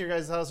 Like I went to your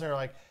guys' house and you're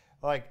like,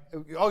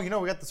 oh, you know,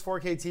 we got this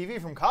 4K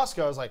TV from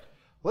Costco. I was like,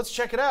 let's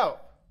check it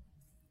out.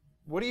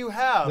 What do you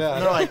have? Yeah.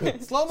 And they're like,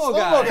 Slow-mo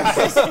 "Slow-mo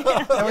guys.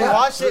 and we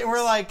watched it and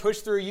we're like, Push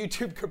through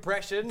YouTube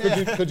compression.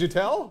 Could you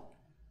tell?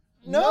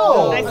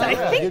 no. I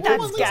think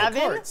that's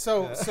Gavin.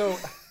 So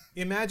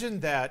imagine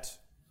that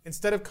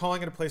instead of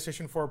calling it a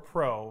PlayStation 4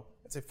 Pro,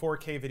 it's a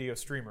 4K video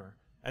streamer,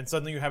 and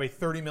suddenly you have a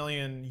 30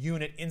 million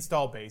unit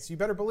install base. You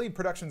better believe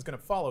production's going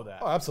to follow that.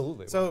 Oh,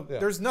 absolutely. So Yeah.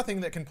 there's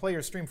nothing that can play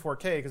your stream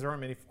 4K because there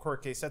aren't many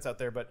 4K sets out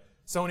there. But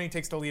Sony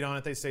takes the lead on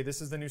it. They say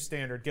this is the new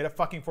standard. Get a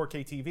fucking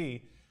 4K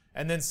TV,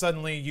 and then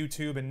suddenly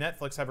YouTube and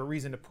Netflix have a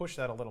reason to push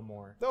that a little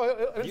more. No,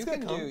 it's You gonna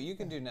can come.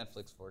 do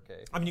Netflix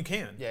 4K. I mean, you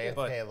can. Yeah, you have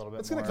to but pay a little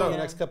bit It's more. gonna come in the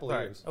next couple of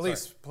Sorry, years. at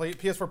least play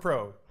PS4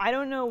 Pro. I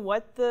don't know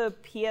what the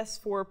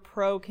PS4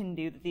 Pro can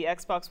do that the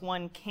Xbox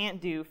One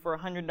can't do for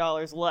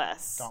 $100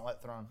 less.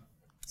 Gauntlet Throne.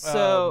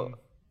 So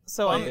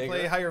I'm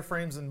Play higher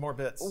frames and more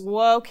bits.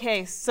 well,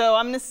 okay. So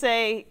I'm gonna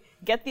say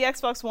get the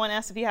Xbox One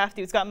S if you have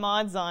to. It's got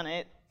mods on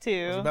it I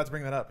too. was about to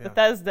bring that up. Yeah.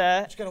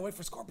 Bethesda. You gotta wait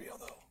for Scorpio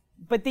though.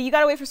 But you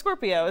gotta wait for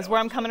Scorpio is where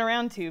I'm coming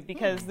around to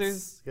because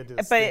there's. Gotta do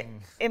the But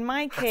Steam. in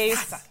my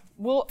case,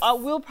 we'll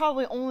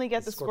probably only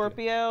get the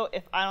Scorpio. Scorpio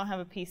if I don't have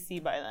a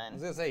PC by I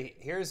was then. gonna say,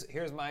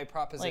 here's my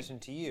proposition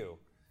to you.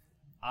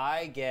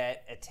 I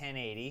get a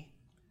 1080,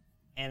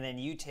 and then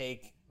you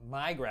take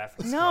my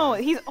graphics No,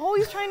 card. he's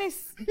always trying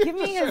to give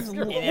me his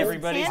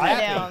everybody's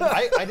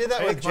hand-me-downs. I did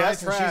that Hey, with my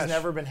Jess, and trash. she's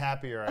never been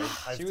happier.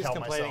 I She was tell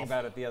complaining myself.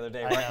 about it the other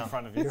day right know. in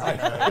front of you.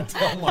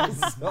 Tell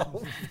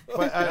myself.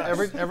 But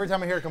every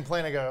time I hear her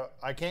complain, I go,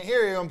 I can't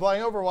hear you. I'm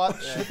playing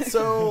Overwatch. It's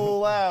so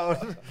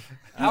loud.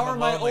 How are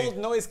my old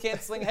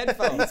noise-canceling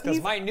headphones? Because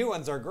my new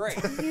ones are great.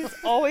 He's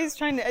always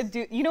trying to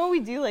do. You know what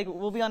we do? Like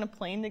we'll be on a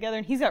plane together,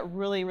 and he's got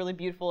really, really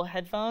beautiful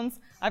headphones.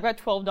 I've got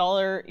 $12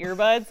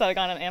 earbuds that I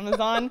got on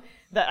Amazon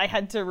that I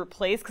had to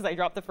replace because I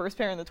dropped the first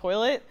pair in the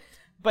toilet.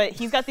 But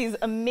he's got these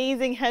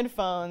amazing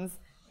headphones,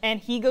 and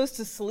he goes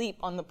to sleep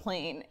on the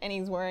plane, and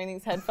he's wearing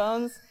these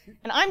headphones.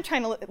 And I'm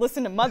trying to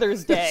listen to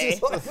Mother's Day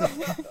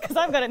because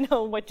I've got to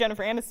know what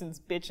Jennifer Aniston's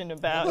bitching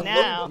about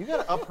now. You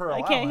gotta up her I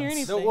allowance. can't hear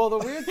anything. So, well, the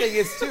weird thing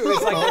is too,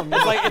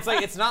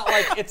 it's not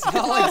like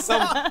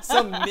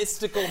some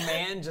mystical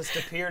man just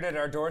appeared at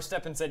our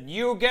doorstep and said,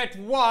 "You get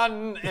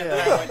one," and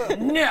then I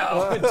went,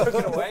 "No," and took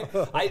it away.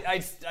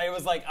 I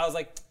was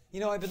like, you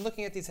know, I've been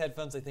looking at these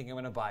headphones. I think I'm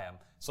gonna buy them.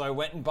 So I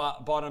went and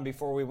bought them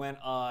before we went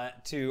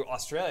to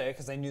Australia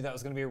because I knew that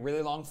was gonna be a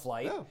really long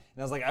flight. Yeah. And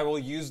I was like, I will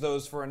use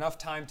those for enough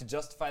time to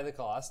justify the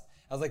cost.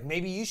 I was like,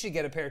 maybe you should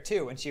get a pair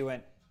too. And she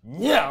went,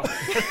 No.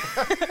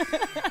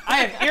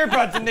 I have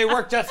earbuds and they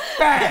work just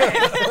fine.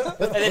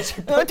 And then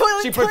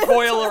she put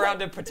foil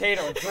around a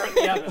potato and threw it in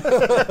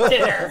the oven.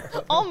 Dinner.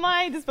 All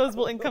my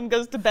disposable income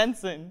goes to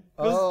Benson.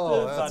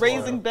 that's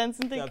Raising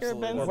Benson, take care of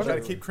Absolutely. Benson. What, got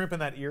to keep crimping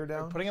that ear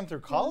down? Putting him through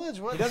college?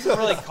 What? It doesn't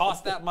really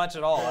cost that much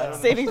at all. I don't know.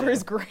 Saving for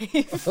his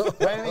grave.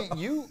 I mean,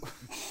 you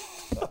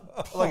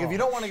like if you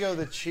don't want to go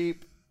the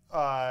cheap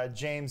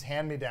James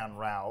hand-me-down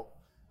route,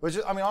 which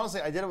is, I mean,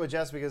 honestly, I did it with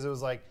Jess because it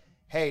was like,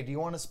 hey, do you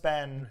want to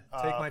spend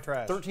Take my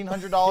trash.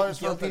 $1,300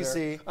 for a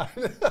PC?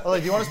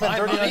 Like, do you want to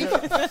spend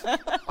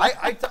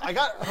 $1,300? I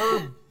got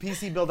her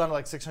PC bill down to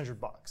like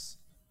 $600.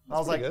 I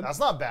was like, good. that's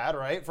not bad,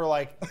 right? For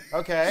like,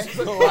 okay,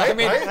 I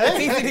mean, right? it's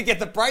easy to get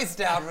the price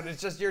down when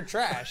it's just your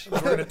trash. We're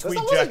going to tweet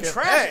That wasn't jacket.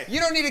 trash. Hey, You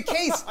don't need a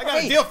case. I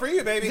got a deal for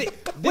you, baby.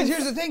 But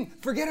here's the thing.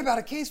 Forget about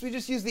a case. We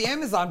just use the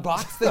Amazon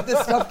box that this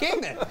stuff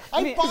came in.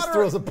 I bought Just her.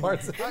 throws the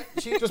parts.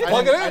 She, just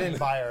plug it in. I didn't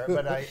buy her,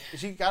 but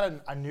she got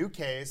a new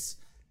case,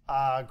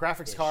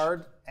 graphics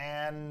card,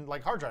 and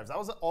like hard drives. That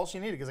was all she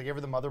needed because I gave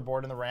her the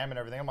motherboard and the RAM and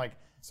everything. I'm like,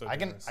 So I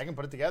generous. can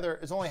put it together.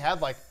 It's only had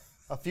like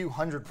a few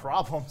hundred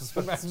problems.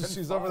 But Imagine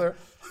she's over there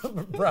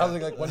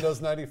browsing like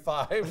Windows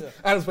 95.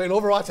 Adam's playing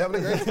Overwatch,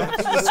 having a great time.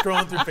 Just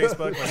scrolling through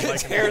Facebook. Like,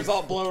 His hair's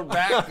all blown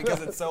back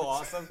because it's so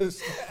awesome.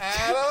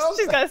 Adam,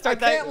 She's gotta start I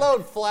that- can't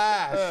load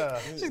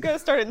Flash. She's got to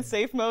start it in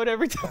safe mode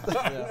every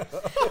time.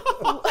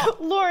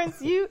 Lawrence,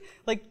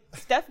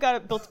 Steph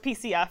built a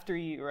PC after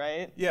you,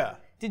 right? yeah.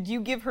 Did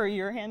you give her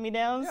your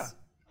hand-me-downs? Yeah.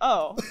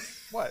 Oh.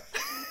 What?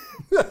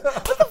 Fuck.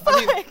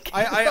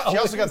 she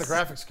also got the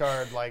graphics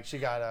card. Like she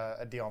got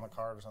a deal on the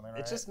card or something, right?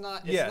 It's just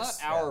not. It's Yes.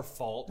 not our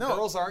fault. No.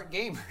 Girls aren't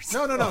gamers.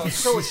 No.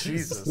 So it's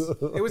Jesus.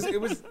 It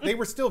was. They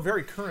were still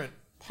very current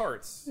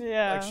parts.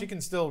 Yeah. Like she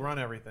can still run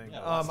everything.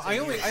 last I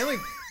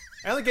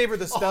only gave her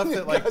the stuff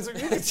that like Guys,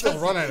 you can still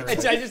run it. I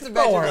just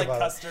imagine worry like about it.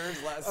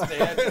 Custer's Last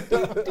Stand.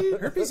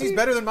 her PC's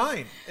better than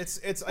mine. It's.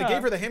 I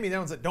gave her the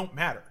hand-me-downs that don't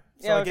matter.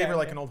 So Yeah, I gave okay, her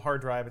like okay. an old hard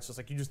drive. It's just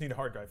like you just need a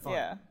hard drive. Fine.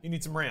 Yeah. You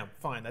need some RAM.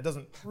 Fine. That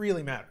doesn't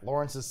really matter.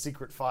 Lawrence's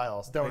secret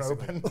files don't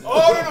Basically. open.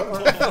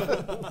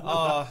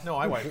 No,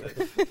 I wiped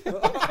it.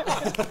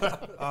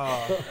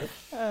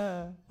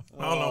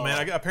 I don't know,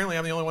 man. Apparently,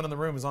 I'm the only one in the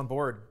room who's on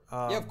board.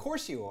 Yeah, of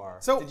course you are.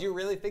 So- did you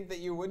really think that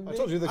you wouldn't? I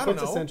told you the I don't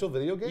know. quintessential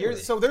video game.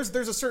 So there's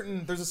a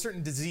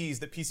certain disease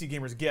that PC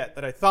gamers get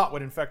that I thought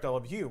would infect all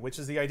of you, which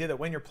is the idea that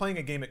when you're playing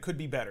a game, it could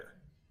be better.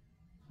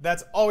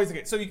 That's always the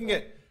case. So you can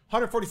get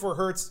 144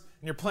 hertz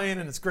and you're playing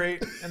and it's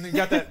great, and then you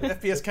got that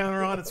FPS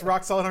counter on, it's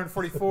rock solid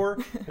 144,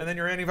 and then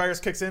your antivirus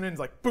kicks in and it's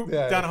like boop,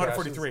 Yeah, down it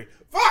 143.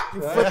 Fuck!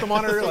 You flip the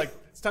monitor like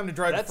it's time to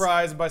drive to That's-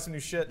 Fry's and buy some new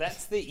shit.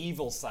 That's the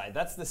evil side.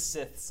 That's the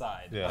Sith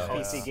side Yeah. of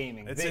PC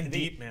gaming. It's in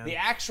deep, man. The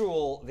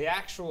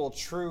actual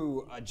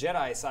true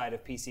Jedi side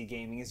of PC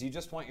gaming is you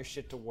just want your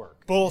shit to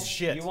work.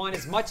 Bullshit. You want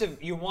to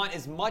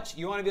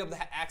be able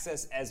to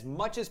access as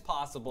much as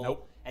possible,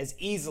 Nope. as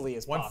easily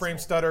as One possible. frame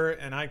stutter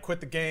and I quit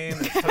the game.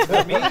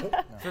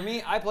 For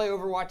me, I play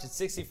Overwatch at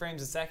 60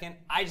 frames a second.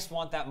 I just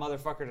want that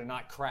motherfucker to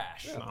not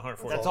crash. Not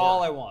 144. That's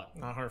all I want.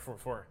 Not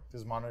 144.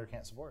 His monitor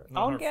can't support it.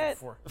 Not I'll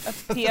get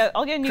 144.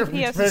 I'll get a new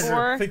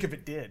PS4 Think if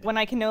it did. when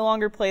I can no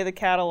longer play the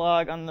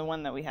catalog on the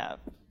one that we have.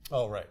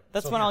 Oh, right.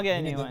 That's when I'll get a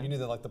you new need the- one. You need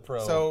the, like the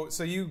pro.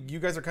 So you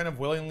guys are kind of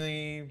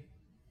willingly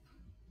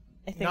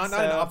I think not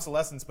so. in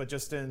obsolescence, but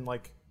just in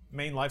like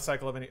main life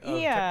cycle of any of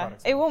tech Yeah,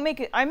 products. it won't make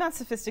it. I'm not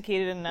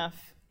sophisticated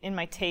enough in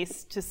my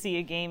taste to see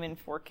a game in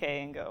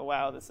 4K and go,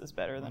 "Wow, this is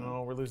better than."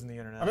 No, we're losing the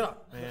internet. I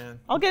mean, man.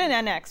 I'll get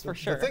an NX for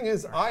sure. The thing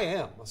is, I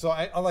am. So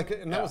I like it,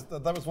 and that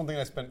was one thing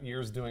I spent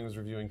years doing was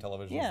reviewing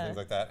televisions Yeah. and things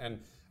like that,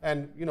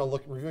 and you know,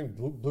 reviewing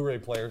Blu-ray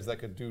players that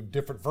could do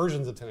different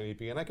versions of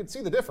 1080p, and I could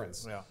see the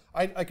difference. Yeah.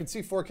 I could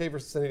see 4K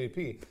versus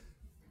 1080p.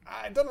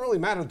 It doesn't really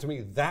matter to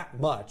me that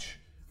much,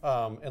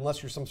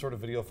 unless you're some sort of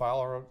video file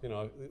or you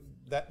know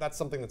that's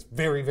something that's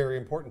very very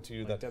important to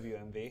you. Like that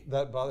WMV.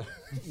 that bother.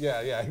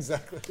 yeah,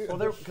 exactly. Well,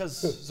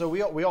 because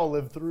we all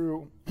lived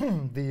through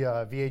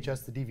the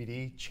VHS to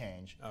DVD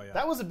change. Oh, yeah.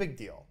 That was a big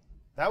deal.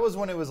 That was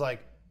when it was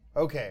like,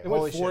 okay, It holy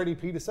went shit.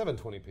 480p to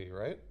 720p,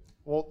 right?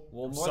 Well,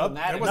 Well, more Sub- than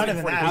that. it it wasn't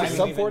even that. how you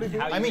Sub even- 40p?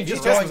 how you I mean, even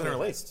just VHS going, wasn't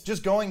released.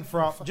 just going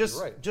from you're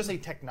right. just a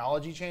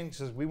technology change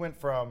because we went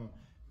from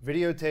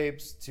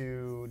videotapes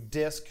to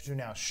disc to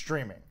now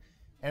streaming,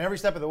 and every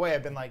step of the way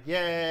I've been like,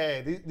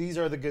 yay, these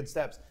are the good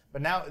steps.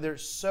 But now they're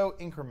so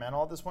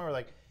incremental at this point. We're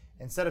like,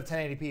 instead of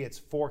 1080p, it's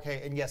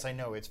 4K, and yes, I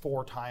know it's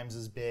 4 times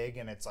as big,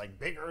 and it's like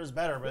bigger is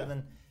better. But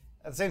then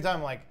at the same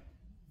time, like,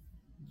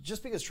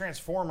 just because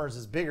Transformers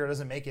is bigger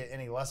doesn't make it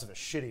any less of a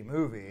shitty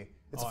movie.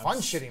 It's a fun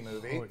shitty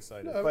movie. So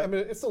excited. I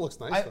mean, it still looks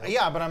nice. though.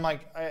 Yeah, but I'm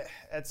like,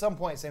 at some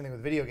point, same thing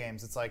with video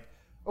games. It's like,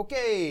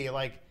 okay,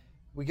 like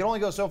we can only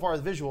go so far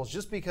with visuals.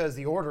 Just because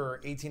The Order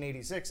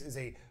 1886 is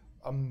a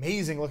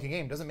amazing looking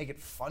game doesn't make it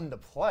fun to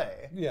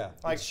play. Yeah.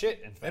 like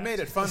shit. In They fact. made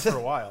it fun for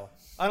a while.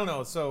 I don't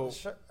know. So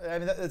Sure, I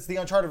mean, it's the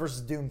Uncharted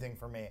versus Doom thing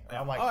for me.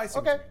 I'm like, Oh, I see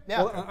what you okay, mean.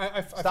 yeah. Well,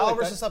 I feel Style like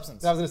versus that-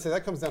 substance. I was going to say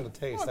that comes down to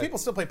taste. well, people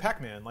still play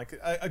Pac-Man. Like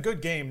a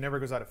good game never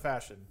goes out of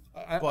fashion.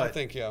 I But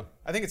think, yeah.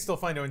 I think it's still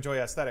fun to enjoy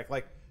aesthetic.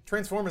 Like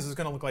Transformers is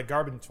going to look like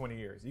garbage in 20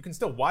 years. You can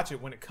still watch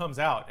it when it comes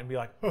out and be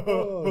like,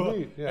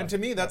 neat, yeah. And to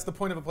me, that's the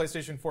point of a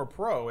PlayStation 4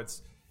 Pro.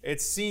 It's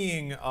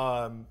seeing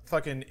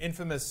fucking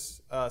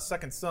infamous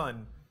Second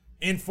Son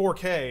in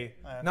 4K.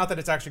 Not that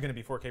it's actually going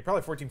to be 4K,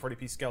 probably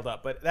 1440p scaled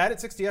up, but that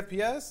at 60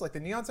 FPS, like the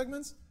neon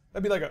segments,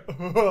 that'd be like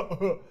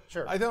a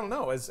Sure. I don't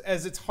know. As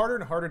it's harder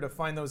and harder to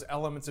find those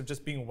elements of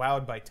just being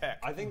wowed by tech.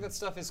 I think that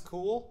stuff is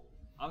cool.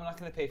 I'm not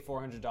going to pay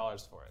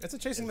 $400 for it. It's a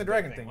chasing Is the big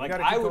dragon thing. You Like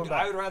gotta keep I going would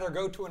back. rather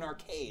go to an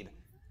arcade.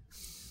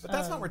 But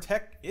that's not where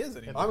tech is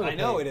anymore. I'm gonna I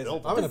know pay- it isn't.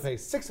 I'm going to pay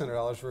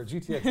 $600 for a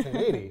GTX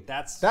 1080.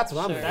 That's what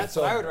I'm doing. That's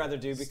So- what I would rather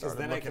do because Started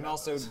then I looking can at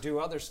also do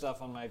other stuff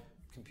on my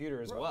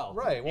computer as well.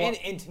 right, well-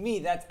 and to me,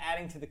 that's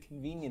adding to the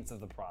convenience of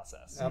the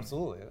process.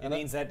 Absolutely. It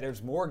means that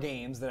there's more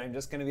games that I'm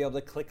just going to be able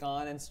to click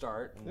on and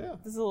start. And Yeah.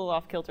 This is a little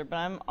off kilter, but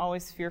I'm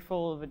always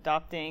fearful of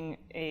adopting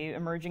a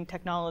emerging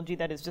technology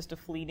that is just a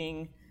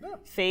fleeting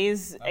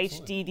phase.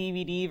 HD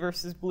DVD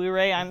versus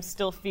Blu-ray. I'm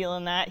still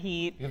feeling that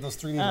heat. You have those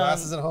 3D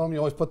glasses at home. You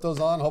always put those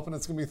on, hoping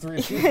it's going to be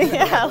 3D.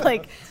 Yeah,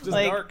 like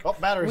dark. Oh,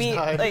 batteries we,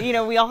 died. like,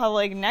 we all have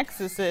like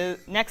Nexus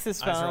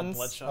Eyes are all phones,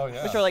 bloodshot. Oh,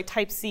 yeah. which are like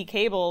Type C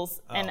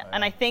cables, and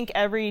I think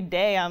every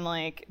day I'm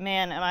like,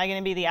 man, am I going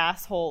to be the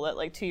asshole that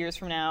like 2 years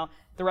from now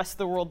the rest of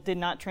the world did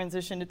not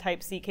transition to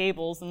Type C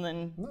cables, and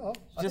then No,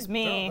 I Just think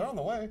me. They're on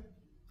the way.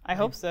 I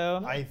hope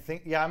so. I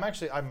think, yeah,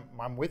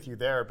 I'm with you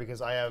there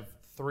because I have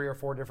 3 or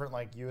 4 different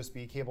like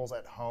USB cables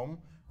at home.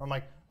 I'm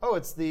like, oh,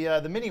 it's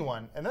the mini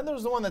one, and then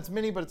there's the one that's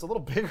mini but it's a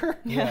little bigger.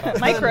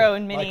 Micro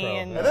and mini Micro,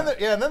 and yeah. And then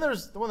and then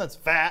there's the one that's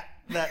fat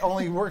that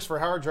only works for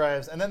hard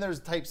drives, and then there's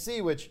Type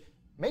C, which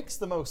makes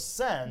the most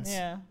sense.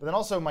 Yeah. But then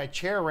also my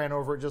chair ran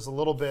over it just a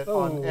little bit,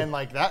 and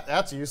like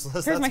that's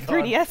useless. here's my That's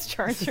gone. 3DS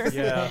charger.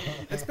 Yeah,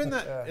 it's been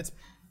that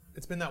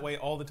it's been that way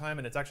all the time,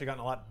 and it's actually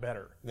gotten a lot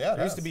better. Yeah, it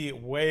there used to has. be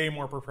way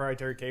more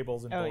proprietary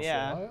cables and Oh, bullshit.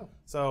 yeah. Oh, yeah.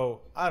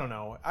 So I don't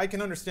know. I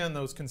can understand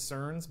those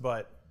concerns,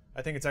 but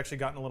I think it's actually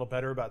gotten a little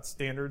better about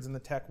standards in the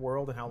tech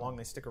world and how long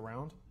they stick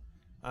around.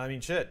 I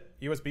mean, shit,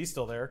 USB's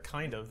still there,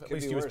 kind of. At Could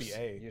least be USB worse.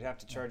 A. You'd have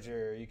to charge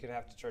you could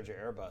have to charge your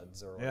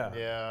earbuds or Yeah. whatever.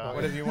 Yeah.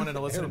 What if you wanted to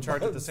listen and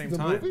charge at the same The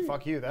time? movie?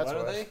 Fuck you. That's What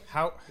are what. they?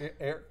 How?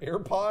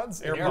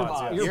 AirPods?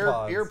 AirPods,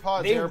 yeah.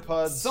 Earpods, They-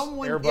 AirPods,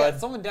 Someone, Airbud. yeah,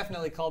 someone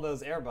definitely called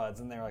those earbuds,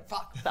 and they were like,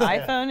 "Fuck." The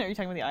iPhone? Are you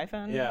talking about the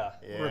iPhone? Yeah.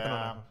 Yeah. Working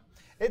on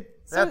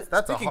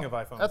That's speaking a, of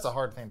iPhones. that's a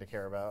hard thing to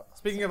care about.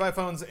 Speaking of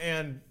iPhones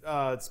and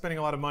spending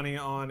a lot of money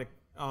on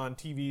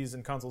TVs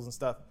and consoles and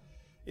stuff,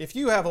 if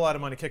you have a lot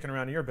of money kicking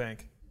around in your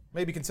bank,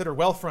 maybe consider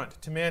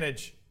Wealthfront to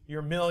manage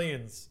your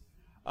millions.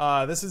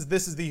 This is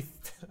the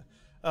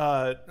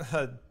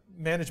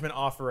management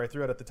offer I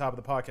threw out at the top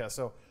of the podcast.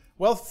 So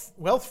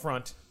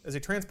Wealthfront is a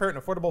transparent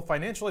and affordable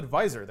financial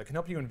advisor that can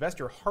help you invest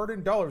your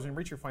hard-earned dollars and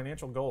reach your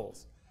financial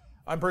goals.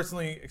 I'm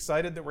personally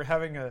excited that we're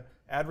having an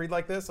ad read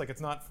like this. Like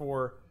it's not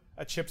for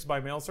a chips by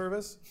mail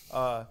service.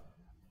 I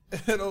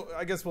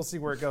guess we'll see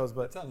where it goes,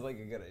 but Sounds like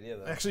a good idea,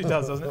 though. actually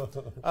does, doesn't it?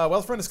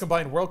 Wealthfront has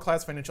combined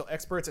world-class financial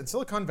experts and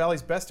Silicon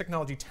Valley's best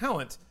technology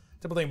talent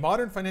to build a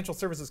modern financial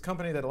services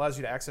company that allows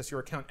you to access your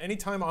account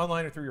anytime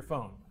online or through your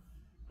phone.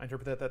 I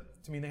interpret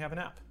that to mean they have an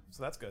app,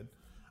 so that's good.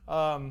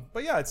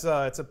 But yeah, it's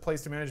a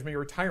place to manage your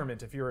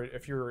retirement if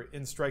you're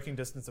in striking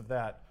distance of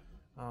that.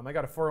 I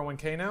got a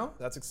 401k now.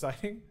 That's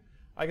exciting.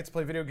 I get to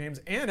play video games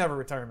and have a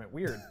retirement.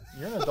 Weird.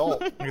 You're an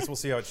adult. I guess we'll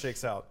see how it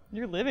shakes out.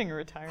 You're living a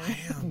retirement.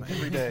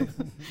 Every day.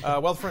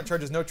 Wealthfront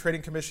charges no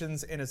trading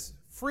commissions and is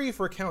free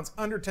for accounts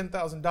under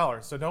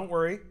 $10,000. So don't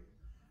worry.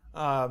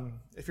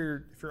 If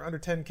you're under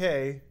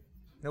 10K,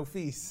 no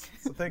fees.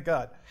 So thank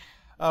God.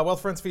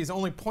 Wealthfront's fee is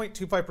only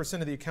 0.25%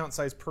 of the account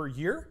size per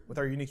year. With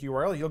our unique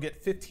URL, you'll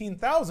get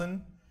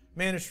 $15,000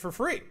 managed for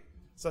free.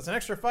 So that's an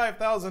extra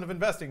 $5,000 of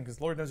investing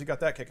because Lord knows you got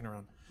that kicking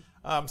around.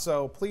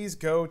 So please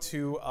go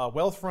to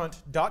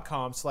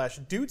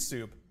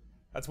wealthfront.com/dudesoup.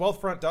 That's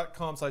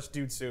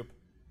wealthfront.com/dudesoup.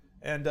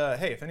 And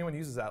hey, if anyone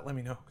uses that, let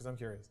me know because I'm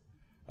curious.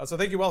 So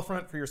thank you,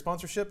 Wealthfront, for your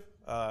sponsorship.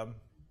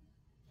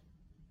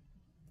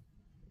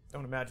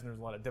 Don't imagine there's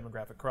a lot of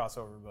demographic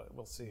crossover, but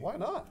we'll see. Why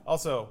not?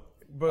 Also,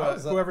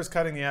 whoever's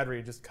cutting the ad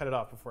read, just cut it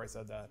off before I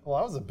said that. Well,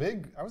 I was a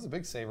big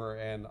saver,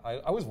 and I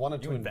always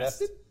wanted to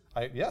invest.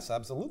 invested? Yes,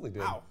 absolutely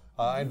did. Wow.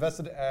 I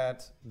invested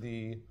at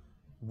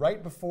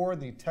right before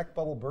the tech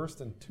bubble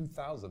burst in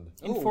 2000.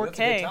 In Ooh, 4K. That's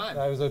a good time.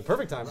 That was a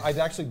perfect time. I'd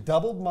actually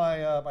doubled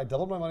my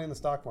money in the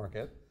stock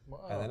market,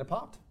 and then it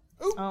popped.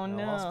 Oh And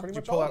I lost no. pretty Did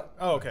you much pull all out?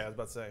 Oh, okay. I was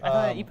about to say. I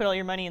thought you put all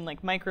your money in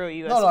like micro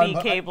USB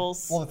No,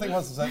 cables. well, the thing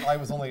was is that I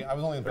was only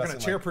investing. gonna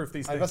chairproof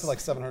these I invested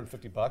things. like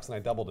 $750, and I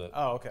doubled it.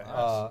 Oh, okay.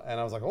 And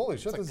I was like, holy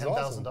shit, It's this like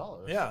is awesome.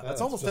 $10,000. Yeah, that's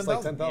almost just like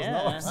 $10,000.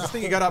 $10,000. This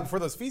thing you got out before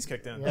those fees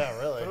kicked in. Yeah,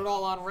 really. Put it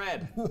all on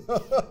red.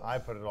 I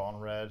put it on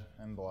red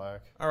and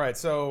black. All right,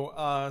 so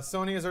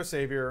Sony is our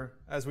savior,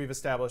 as we've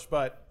established,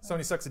 but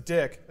Sony sucks a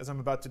dick, as I'm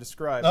about to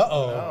describe.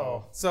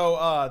 Oh.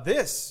 So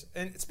this,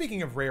 and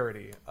speaking of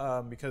rarity,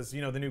 because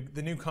you know the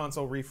new console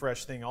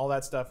refresh thing, all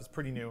that stuff is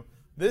pretty new.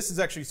 This is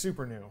actually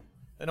super new.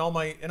 In all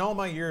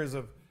my years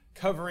of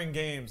covering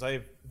games,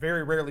 I've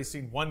very rarely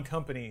seen one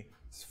company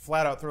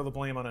flat out throw the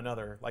blame on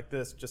another, like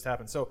this just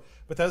happened. So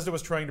Bethesda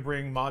was trying to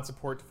bring mod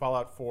support to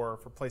Fallout 4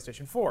 for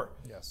PlayStation 4.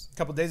 Yes. A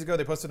couple days ago,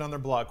 they posted on their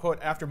blog, quote,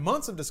 "After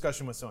months of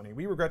discussion with Sony,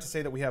 we regret to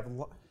say that we have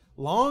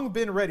long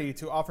been ready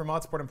to offer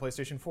mod support on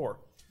PlayStation 4.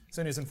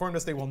 Sony has informed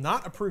us they will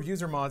not approve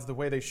user mods the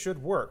way they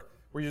should work,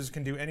 where users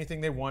can do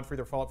anything they want for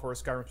either Fallout 4 or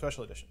Skyrim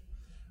Special Edition.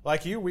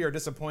 Like you, we are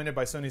disappointed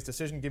by Sony's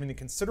decision given the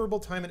considerable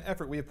time and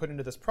effort we have put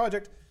into this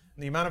project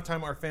and the amount of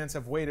time our fans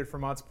have waited for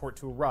mod support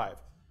to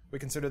arrive. We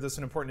consider this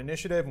an important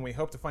initiative, and we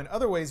hope to find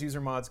other ways user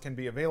mods can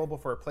be available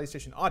for our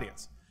PlayStation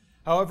audience.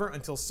 However,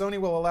 until Sony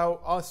will allow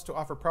us to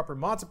offer proper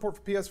mod support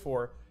for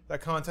PS4,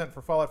 that content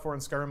for Fallout 4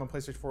 and Skyrim on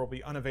PlayStation 4 will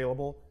be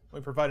unavailable. We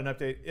provide an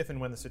update if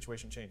and when the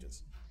situation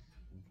changes."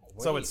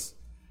 So it's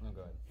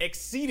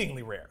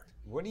exceedingly rare.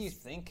 What do you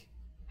think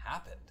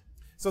happened?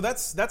 So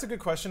that's a good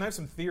question. I have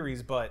some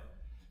theories, but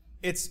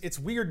it's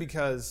weird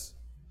because,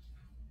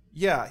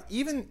 yeah,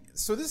 even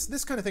so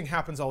this kind of thing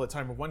happens all the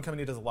time where one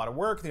company does a lot of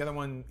work, the other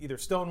one either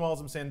stonewalls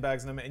them,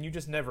 sandbags them, and you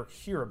just never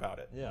hear about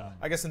it. Yeah.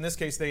 I guess in this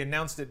case they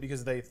announced it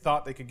because they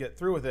thought they could get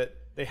through with it.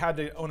 They had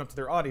to own up to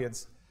their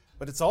audience,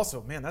 but it's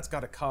also, man, that's got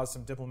to cause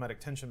some diplomatic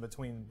tension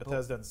between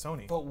Bethesda and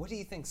Sony. But what do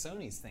you think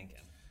Sony's thinking?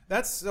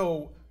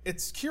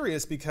 It's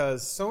curious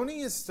because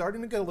Sony is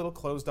starting to get a little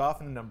closed off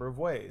in a number of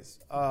ways.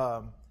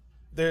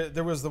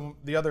 There was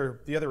the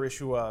other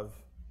issue of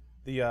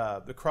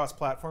the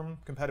cross-platform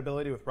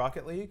compatibility with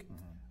Rocket League.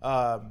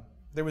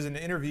 There was an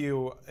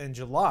interview in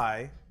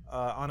July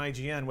on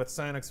IGN with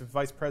Psyonix's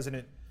Vice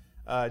President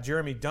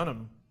Jeremy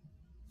Dunham.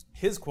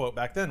 His quote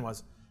back then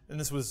was, and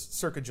this was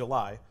circa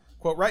July,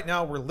 quote, "Right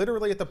now we're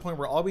literally at the point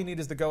where all we need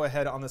is to go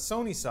ahead on the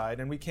Sony side,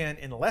 and we can,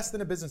 in less than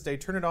a business day,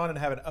 turn it on and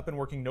have it up and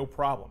working no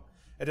problem.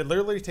 It'd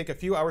literally take a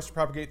few hours to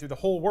propagate through the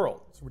whole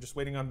world. So we're just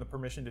waiting on the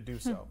permission to do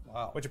so."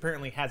 Wow. Which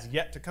apparently has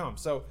yet to come.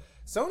 So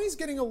Sony's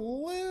getting a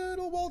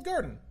little walled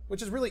garden,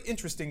 which is really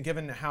interesting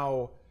given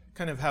how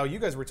you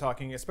guys were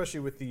talking,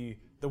 especially with the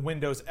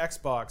Windows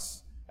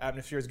Xbox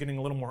atmosphere is getting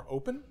a little more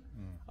open.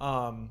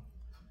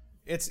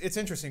 It's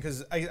interesting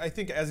because I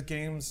think as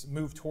games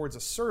move towards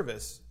a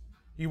service,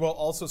 you will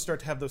also start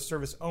to have those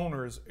service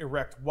owners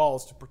erect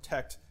walls to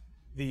protect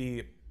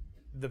the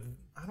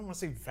I don't want to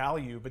say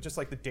value, but just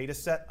like the data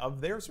set of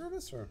their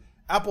service. Sure.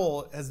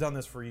 Apple has done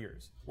this for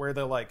years, where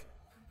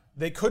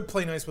they could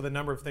play nice with a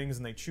number of things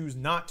and they choose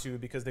not to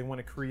because they want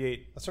to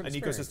create A certain an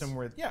experience. ecosystem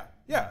where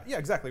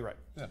exactly right.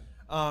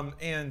 Yeah.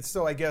 And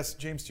so I guess,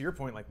 James, to your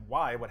point, like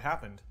why, what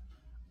happened?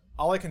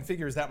 All I can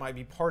figure is that might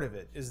be part of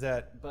it. Is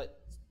that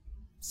But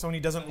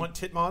Sony doesn't want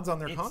tit mods on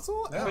their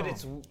console? Yeah. But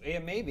it's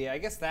maybe. I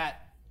guess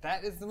that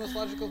is the most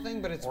logical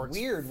thing. But it's Or it's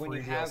weird when free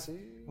you have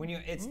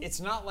DLC. it's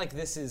not like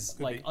this is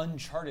like be.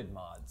 Uncharted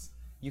mods.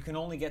 You can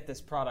only get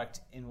this product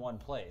in one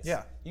place.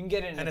 Yeah. You can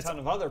get it in And a it's ton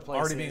of other places.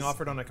 already being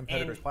offered on a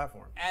competitor's And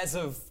platform. As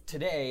of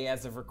today,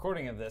 as of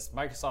recording of this,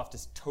 Microsoft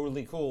is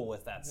totally cool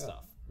with that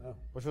stuff. Yeah.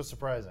 Which was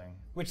surprising.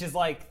 Which is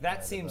like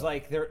that seems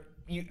like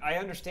I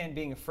understand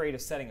being afraid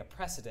of setting a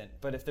precedent,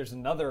 but if there's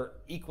another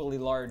equally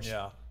large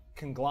Yeah.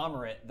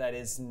 conglomerate that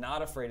is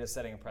not afraid of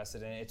setting a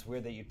precedent, it's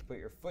weird that you put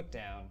your foot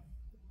down.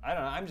 I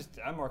don't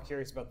know. I'm more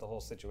curious about the whole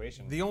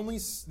situation. The only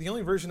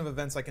version of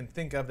events I can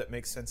think of that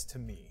makes sense to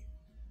me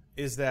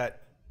is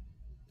that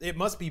it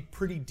must be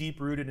pretty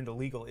deep rooted into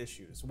legal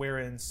issues,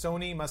 wherein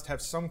Sony must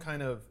have some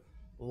kind of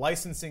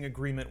licensing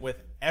agreement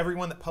with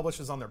everyone that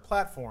publishes on their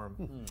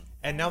platform.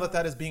 And now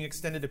that is being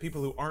extended to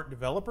people who aren't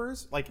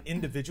developers, like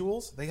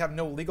individuals, they have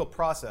no legal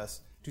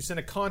process to send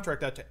a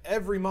contract out to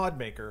every mod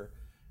maker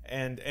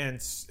and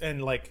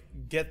like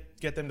get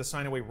them to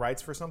sign away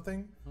rights for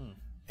something.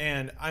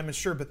 And I'm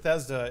sure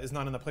Bethesda is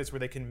not in the place where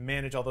they can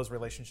manage all those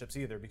relationships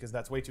either, because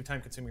that's way too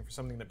time consuming for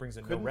something that brings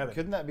in no revenue.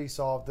 Couldn't that be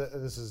solved?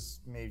 This is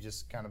maybe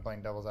just kind of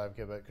playing devil's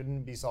advocate, but couldn't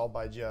it be solved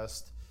by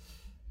just,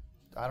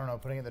 I don't know,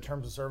 putting in the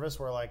terms of service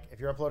where, like, if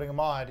you're uploading a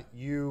mod,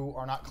 you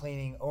are not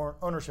claiming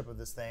ownership of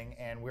this thing,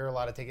 and we're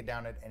allowed to take it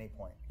down at any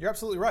point. You're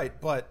absolutely right,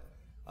 but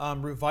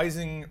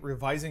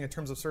revising a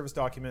terms of service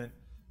document,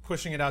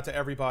 pushing it out to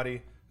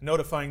everybody,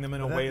 notifying them in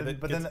a way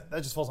that then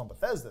that just falls on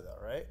Bethesda,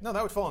 though, right? no,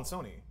 that would fall on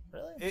Sony.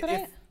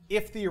 Really?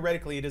 If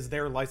theoretically it is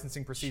their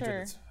licensing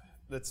procedure Sure.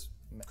 that's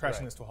crashing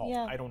Right. this to a halt.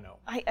 Yeah. I don't know.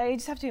 I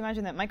just have to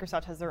imagine that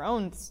Microsoft has their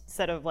own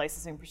set of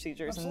licensing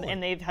procedures,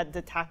 and they've had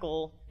to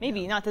tackle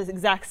maybe not the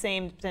exact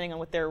same, depending on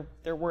what their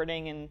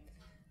wording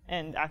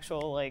and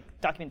actual like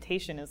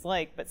documentation is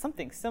like, but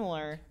something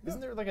similar.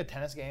 Isn't there like a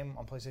tennis game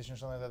on PlayStation or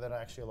something like that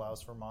actually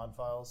allows for mod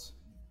files?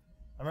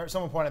 I remember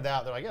someone pointed that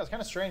out. They're like, yeah, it's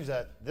kind of strange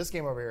that this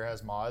game over here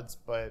has mods,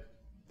 but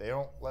they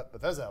don't let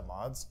Bethesda have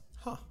mods.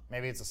 Huh.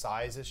 Maybe it's a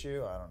size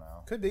issue. I don't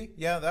know. Could be.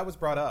 Yeah, that was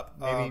brought up.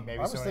 Maybe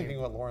I was Sony- thinking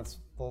what Lawrence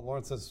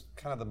is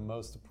kind of the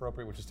most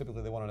appropriate, which is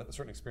typically they want a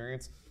certain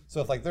experience. So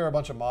if like there are a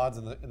bunch of mods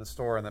in the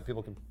store and that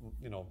people can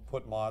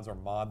put mods or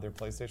mod their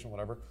PlayStation,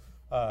 whatever,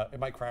 it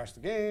might crash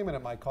the game and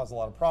it might cause a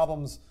lot of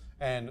problems.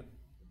 And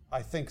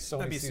I think Sony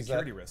That'd be a sees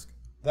security that. risk.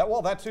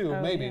 That too,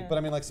 maybe. yeah. But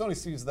I mean, like Sony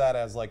sees that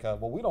as like,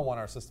 well, we don't want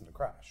our system to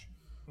crash.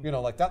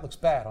 Like that looks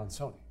bad on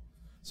Sony.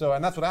 So,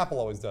 and that's what Apple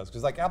always does,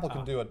 because like Apple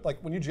can do it. Like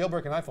when you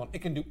jailbreak an iPhone, it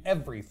can do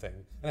everything,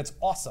 and it's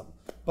awesome.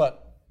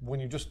 But when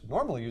you just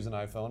normally use an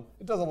iPhone,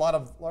 it does a lot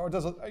of, or it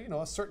does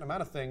a certain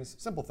amount of things,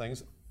 simple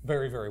things,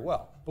 very, very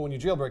well. But when you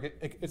jailbreak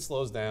it, it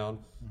slows down.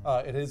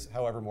 It is,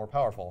 however, more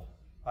powerful.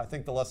 I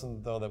think the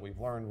lesson, though, that we've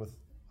learned with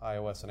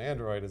iOS and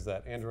Android is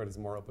that Android is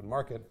more open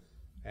market,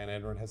 and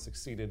Android has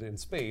succeeded in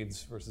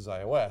spades versus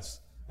iOS.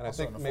 And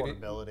Also I think an maybe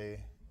affordability.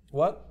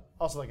 what?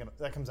 Also, like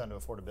that comes down to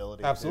affordability.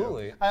 too.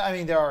 Absolutely. I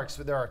mean, there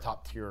are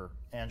top tier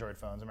Android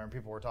phones. I remember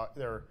people were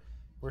talking.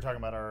 We were talking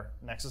about our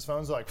Nexus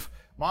phones. Like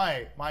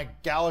my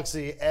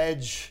Galaxy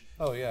Edge.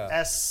 Oh, yeah.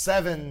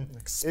 S7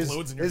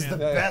 Explodes in your is hand.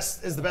 the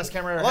best is the best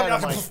camera I ever had.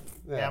 I'm like,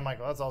 Yeah. I'm like,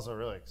 well, that's also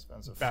really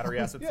expensive. Battery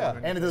acid. Yeah.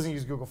 phone. And it doesn't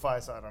use Google Fi,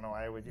 so I don't know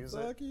why I would use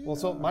it. Well,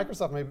 so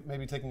Microsoft may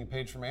be taking a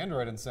page from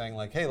Android and saying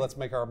like, hey, let's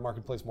make our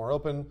marketplace more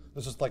open.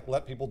 Let's just like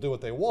let people do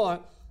what they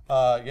want.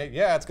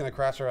 Yeah, it's going to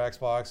crash our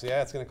Xbox.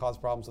 Yeah, it's going to cause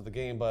problems with the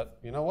game. But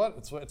you know what?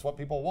 It's what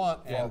people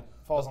want, and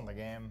Falls on the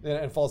game.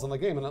 it falls on the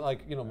game. And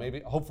like maybe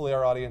hopefully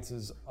our audience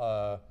is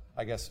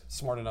I guess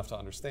smart enough to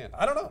understand.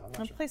 I don't know. I'm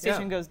not sure.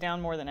 PlayStation Yeah. goes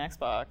down more than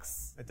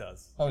Xbox. It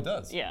does. Oh, it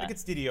does. Yeah. I think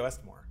it's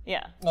DDoS more.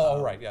 Yeah.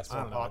 Oh, right. Yes.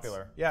 I don't know,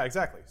 popular. Yeah,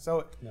 exactly.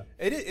 So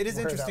it is Wear that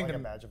interesting like to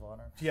a badge of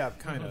honor. Yeah,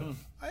 kind of.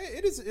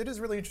 It is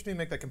really interesting to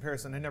make that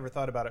comparison. I never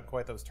thought about it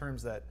quite those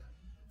terms.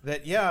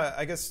 That yeah,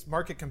 I guess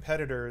market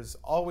competitors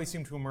always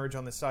seem to emerge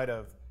on the side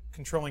of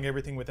controlling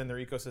everything within their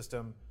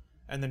ecosystem,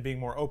 and then being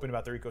more open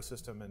about their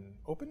ecosystem. And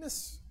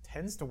openness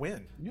tends to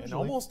win in Usually.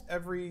 almost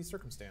every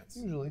circumstance.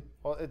 Usually.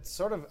 Well, it's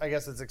sort of, I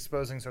guess it's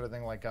exposing sort of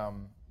thing like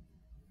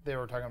they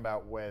were talking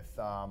about with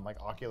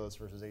like Oculus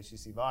versus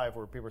HTC Vive,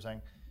 where people were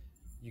saying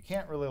you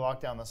can't really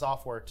lock down the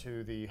software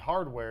to the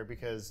hardware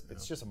because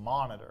it's just a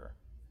monitor.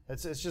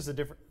 It's just a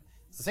different,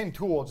 it's the same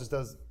tool, it just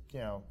does,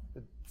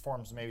 it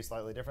performs maybe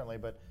slightly differently,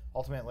 but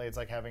ultimately it's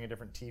like having a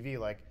different TV.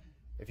 Like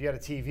if you had a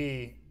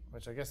TV,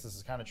 which I guess this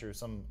is kind of true,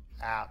 some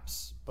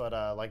apps, but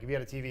like if you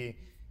had a TV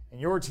and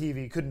your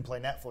TV couldn't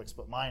play Netflix,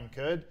 but mine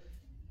could,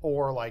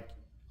 or like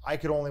I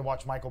could only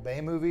watch Michael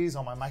Bay movies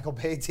on my Michael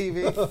Bay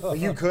TV, but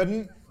you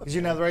couldn't because you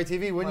didn't have the right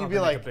TV. Wouldn't you be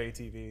like, a Bay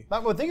TV?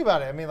 well, think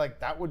about it. I mean, like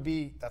that's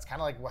kind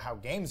of like how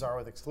games are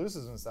with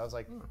exclusives and stuff. It's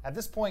like at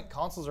this point,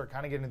 consoles are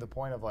kind of getting to the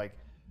point of like,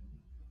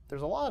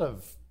 there's a lot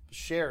of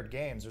shared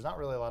games. There's not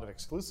really a lot of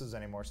exclusives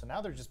anymore. So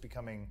now they're just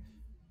becoming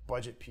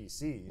budget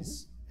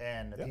PCs,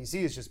 and the PC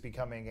is just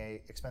becoming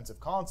a expensive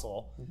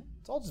console.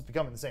 It's all just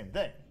becoming the same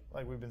thing,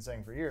 like we've been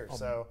saying for years.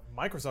 So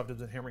Microsoft has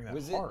been hammering that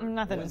Was it- hard.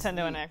 Not the Was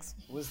Nintendo the- NX.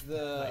 Was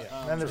the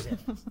then there's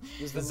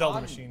was The the Zelda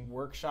mod machine.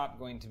 workshop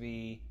going to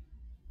be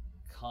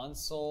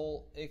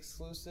console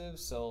exclusive?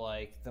 So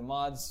like the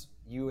mods,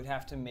 you would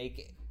have to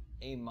make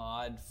a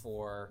mod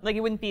for. Like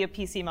it wouldn't be a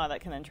PC mod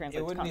that can then It translate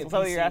to wouldn't be a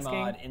console. Is that what PC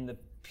you're mod asking? in the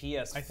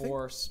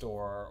PS4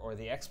 store or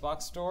the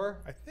Xbox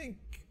store. I think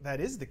that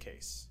is the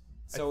case.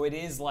 So it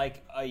is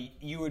like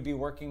you would be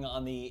working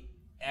on the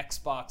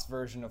Xbox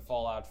version of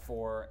Fallout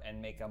 4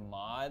 and make a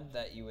mod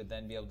that you would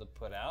then be able to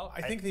put out.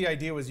 I think the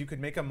idea was you could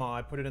make a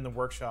mod, put it in the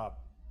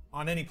workshop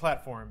on any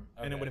platform,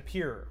 and it Okay. would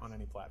appear on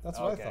any platform. That's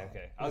what okay, I thought.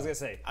 okay. I was gonna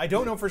say. I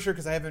don't know for sure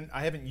because I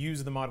haven't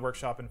used the mod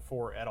workshop in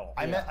 4 at all.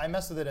 I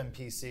messed with it in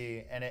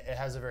PC, and it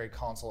has a very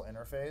console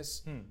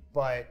interface.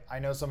 But I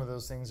know some of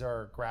those things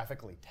are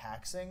graphically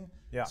taxing.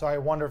 Yeah. So I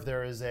wonder if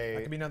there is That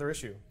could be another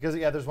issue. because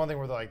there's one thing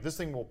where they're like, this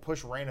thing will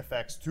push rain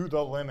effects to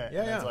the limit.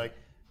 Yeah, and it's yeah.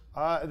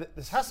 like,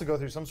 this has to go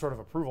through some sort of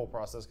approval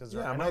process because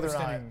Yeah, I my know they're not.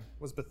 understanding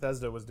was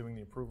Bethesda was doing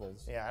the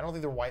approvals. Yeah, I don't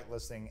think they're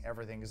whitelisting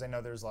everything because I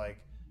know there's like,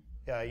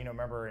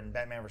 remember in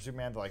Batman vs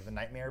Superman, the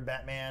Nightmare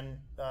Batman,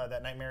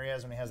 that nightmare he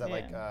has when he has that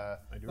Yeah.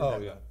 I do Oh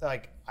remember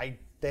yeah.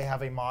 they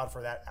have a mod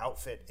for that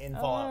outfit in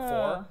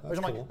Fallout 4, which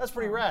I'm cool. like, that's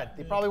pretty rad.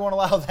 They probably won't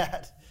allow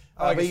that.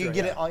 I But guess you you're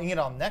can get right. it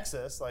on,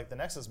 Nexus, like the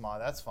Nexus mod,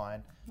 that's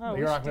fine. But we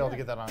you're not should gonna be able do to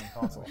get that on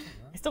console.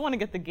 I still want to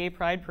get the Gay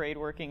Pride Parade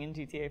working in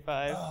GTA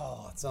 5.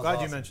 Oh, that sounds Glad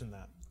awesome. you mentioned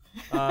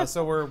that.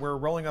 So we're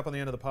rolling up on the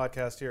end of the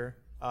podcast here.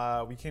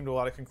 We came to a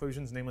lot of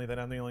conclusions, namely that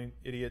I'm the only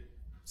idiot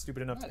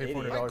stupid enough to pay idiot.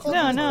 $400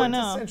 No, no,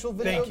 no. Essential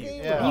video Thank you.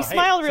 gamer. Yeah. You hey,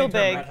 smile real same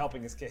time, big. Not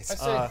helping his case. I'd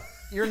say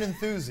you're an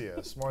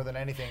enthusiast more than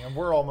anything, and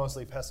we're all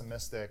mostly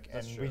pessimistic,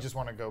 and we just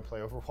want to go play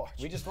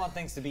Overwatch. We just want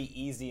things to be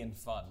easy and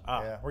fun.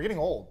 yeah, we're getting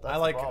old. That's I the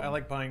like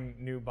problem. buying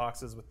new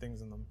boxes with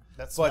things in them.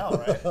 that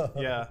but- smell,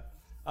 right?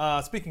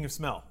 Yeah. Speaking of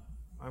smell,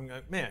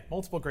 man,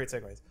 multiple great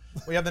segues.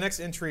 We have the next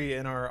entry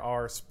in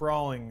our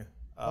sprawling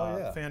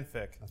yeah.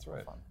 fanfic. That's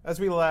right. As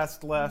we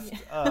last left,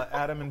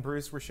 Adam and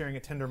Bruce were sharing a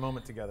tender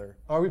moment together.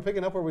 Are we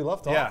picking up where we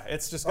left off? Yeah,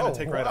 it's just going Oh, to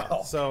take right wow.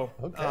 off. So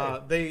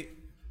Okay.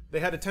 they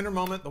had a tender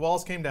moment. The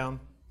walls came down.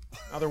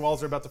 Other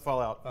walls are about to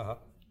fall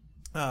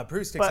out.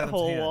 Bruce takes Adam's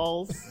Butthole hand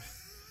walls.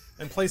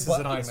 and places Butt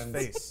it on his diamonds.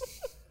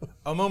 face.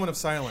 A moment of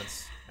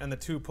silence, and the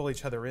two pull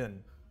each other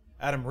in.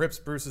 Adam rips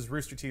Bruce's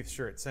Rooster Teeth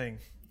shirt, saying,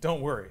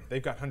 "Don't worry,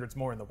 they've got hundreds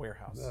more in the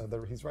warehouse."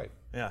 He's right.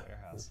 Yeah.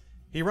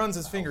 He runs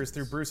his fingers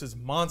through Bruce's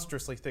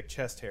monstrously thick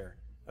chest hair.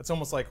 It's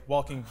almost like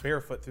walking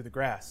barefoot through the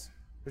grass.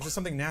 There's just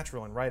something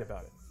natural and right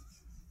about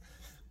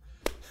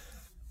it.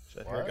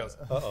 Shit, here it goes.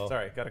 Uh-oh.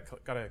 Sorry,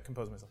 gotta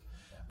compose myself.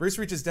 Bruce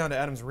reaches down to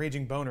Adam's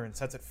raging boner and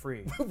sets it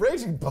free.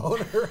 Raging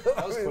boner.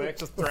 That was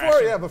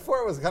quick. Before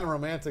it was kind of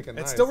romantic and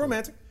It's nice. still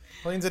romantic.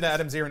 Leans into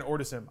Adam's ear and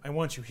orders him, "I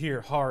want you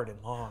here, hard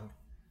and long."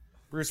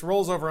 Bruce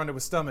rolls over onto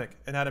his stomach,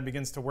 and Adam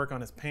begins to work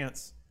on his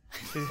pants.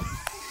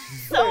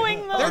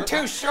 Sewing them. They're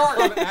too short.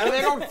 And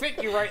they don't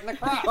fit you right in the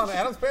crotch. On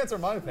Adam's pants or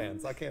my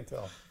pants? I can't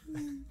tell.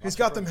 He's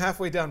got them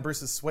halfway down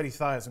Bruce's sweaty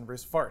thighs when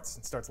Bruce farts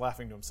and starts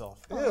laughing to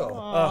himself. Ew.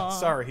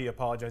 Sorry, he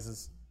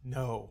apologizes.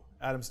 No.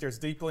 Adam stares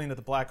deeply into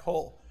the black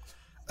hole,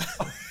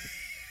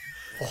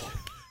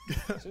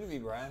 Should it be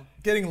Brian?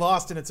 getting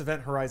lost in its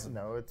event horizon.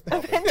 No, it's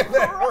probably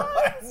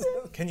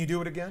Can you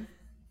do it again?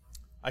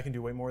 I can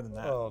do way more than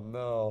that. Oh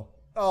no.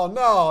 Oh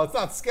no, it's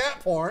not scat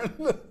porn.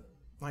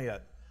 Not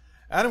yet.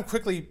 Adam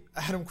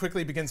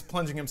quickly begins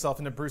plunging himself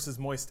into Bruce's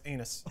moist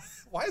anus.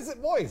 Why is it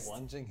moist?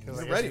 Plunging.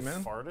 You're ready,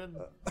 man.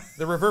 farted.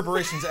 The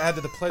reverberations add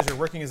to the pleasure,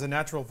 working as a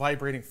natural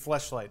vibrating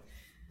fleshlight.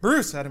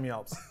 "Bruce," Adam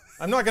yelps,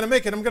 "I'm not going to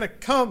make it. I'm going to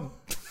come."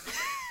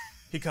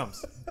 He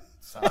comes.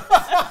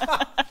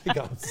 He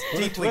comes.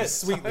 Deeply,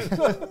 sweetly.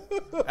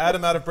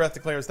 Adam, out of breath,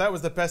 declares, "That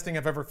was the best thing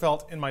I've ever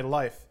felt in my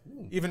life.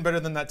 Even better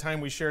than that time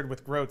we shared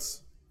with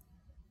Groats."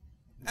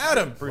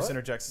 "Adam," Bruce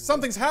interjects,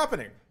 "something's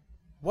happening."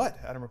 "What?"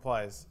 Adam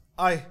replies.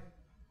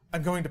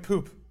 I'm going to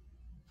poop."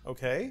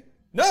 "Okay."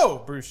 "No,"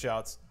 Bruce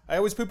shouts. "I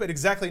always poop at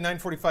exactly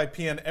 9:45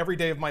 p.m. every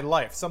day of my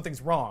life.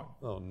 Something's wrong."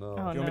 Oh no.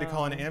 "Do you want me to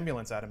call an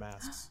ambulance?" Adam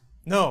asks.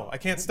 "No, I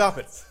can't stop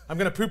it. I'm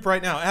going to poop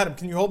right now. Adam,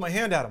 can you hold my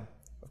hand, Adam?"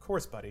 "Of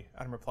course, buddy,"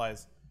 Adam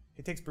replies.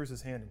 He takes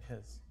Bruce's hand in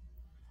his.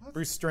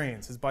 Bruce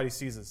strains. His body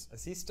seizes.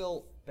 Is he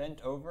still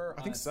bent over?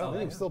 I think so, I think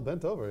yeah. I'm still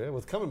bent over, yeah,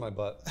 with cum in my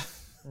butt.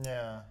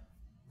 Yeah.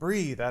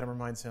 "Breathe," Adam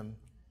reminds him.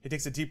 He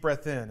takes a deep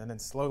breath in and then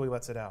slowly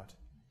lets it out.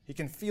 He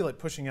can feel it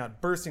pushing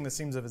out, bursting the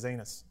seams of his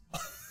anus.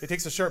 He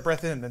takes a sharp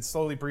breath in, then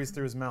slowly breathes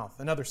through his mouth.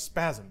 Another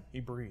spasm. He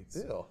breathes.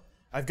 Ew.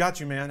 "I've got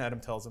you, man," Adam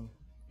tells him.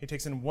 He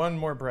takes in one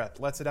more breath,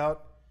 lets it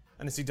out,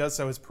 and as he does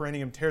so, his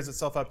perineum tears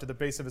itself up to the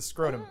base of his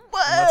scrotum and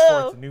lets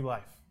forth a new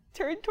life.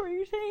 Territory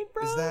retained,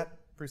 bro. "Is that,"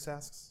 Bruce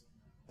asks,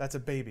 "that's a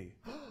baby.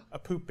 A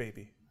poop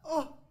baby."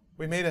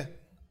 "We made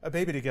a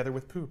baby together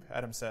with poop,"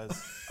 Adam says,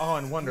 awe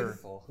and wonder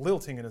Beautiful.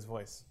 lilting in his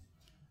voice.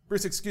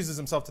 Bruce excuses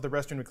himself to the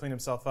restroom to clean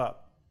himself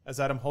up, as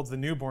Adam holds the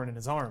newborn in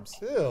his arms.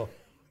 Ew.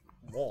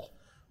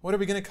 "What are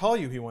we going to call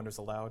you?" he wonders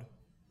aloud.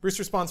 Bruce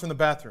responds from the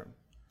bathroom.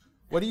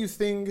 "What do you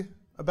think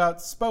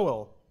about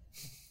Spoel?"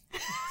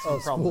 Oh,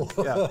 Problem.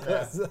 school.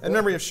 Yeah. In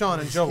memory of Sean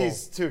and Joel.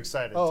 He's too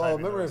excited. Oh,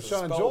 Typing memory of those.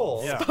 Sean and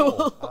Joel. Yeah.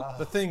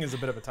 The thing is a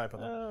bit of a typo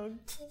there.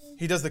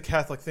 He does the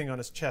Catholic thing on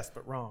his chest,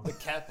 but wrong.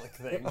 Catholic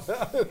thing.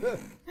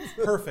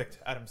 Perfect,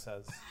 Adam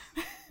says.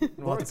 And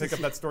we'll have to pick up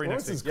that story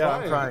next Lawrence week. is Yeah,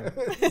 I'm crying.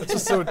 crying.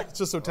 It's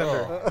just so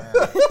tender.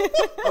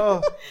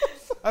 Oh.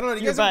 I don't know. Do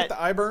you Your guys ever butt. get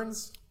the eye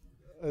burns?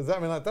 Is that, I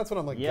mean, like, that's when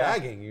I'm like Yeah.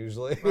 gagging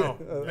usually.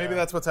 Oh, maybe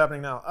that's what's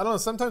happening now. I don't know.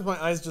 Sometimes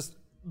my eyes just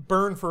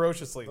burn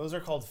ferociously. Those are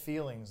called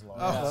feelings,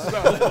 Lauren. Okay,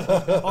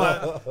 Quit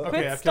I've killed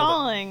it.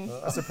 stalling.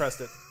 I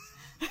suppressed it.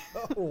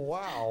 Oh,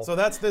 wow. So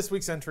that's this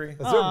week's entry. Is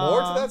there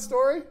more to that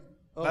story?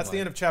 Oh That's my- the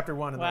end of chapter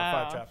 1, and there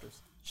are 5 Wow.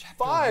 chapters.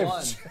 Chapter 5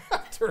 1.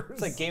 chapters.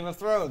 It's like Game of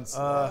Thrones.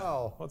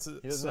 Wow. What's it?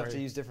 he doesn't have to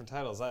Sorry. use different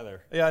titles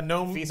either. Yeah,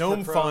 Gnome Feast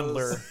Gnome for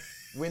Fondler. Crows,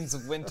 Winds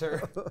of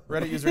Winter.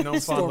 Reddit user Gnome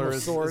Storm of Fondler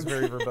is Swords.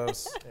 very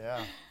verbose.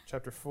 Yeah.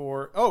 Chapter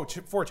 4. Oh,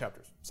 4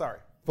 chapters. Sorry.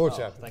 4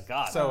 chapters. Thank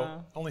God.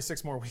 So only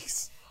 6 more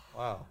weeks.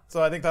 Wow.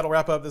 So I think that'll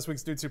wrap up this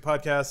week's Dude Soup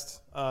podcast.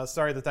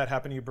 Sorry that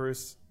happened to you,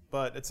 Bruce,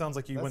 but it sounds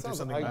like you went through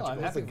something like, magical. I'm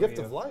it's a happy gift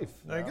for of you. life.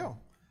 There you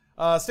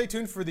go. Stay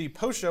tuned for the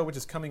post show, which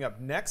is coming up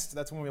next.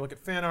 That's when we look at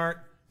fan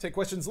art, take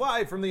questions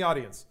live from the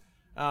audience.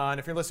 And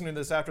if you're listening to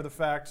this after the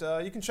fact,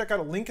 you can check out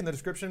a link in the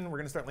description. We're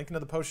going to start linking to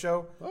the post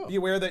show. Oh. Be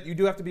aware that you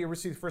do have to be a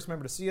Receive First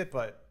member to see it,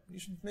 but you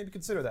should maybe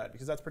consider that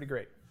because that's pretty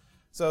great.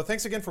 So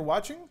thanks again for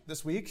watching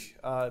this week.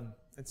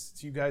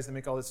 It's you guys that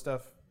make all this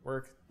stuff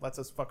work, lets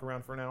us fuck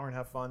around for an hour and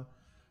have fun.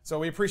 So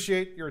we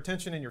appreciate your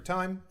attention and your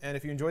time. And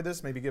if you enjoyed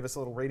this, maybe give us a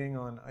little rating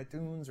on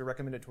iTunes or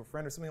recommend it to a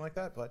friend or something like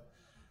that. But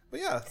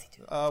yeah,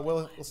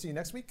 we'll see you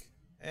next week.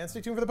 And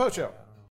stay tuned for the post show.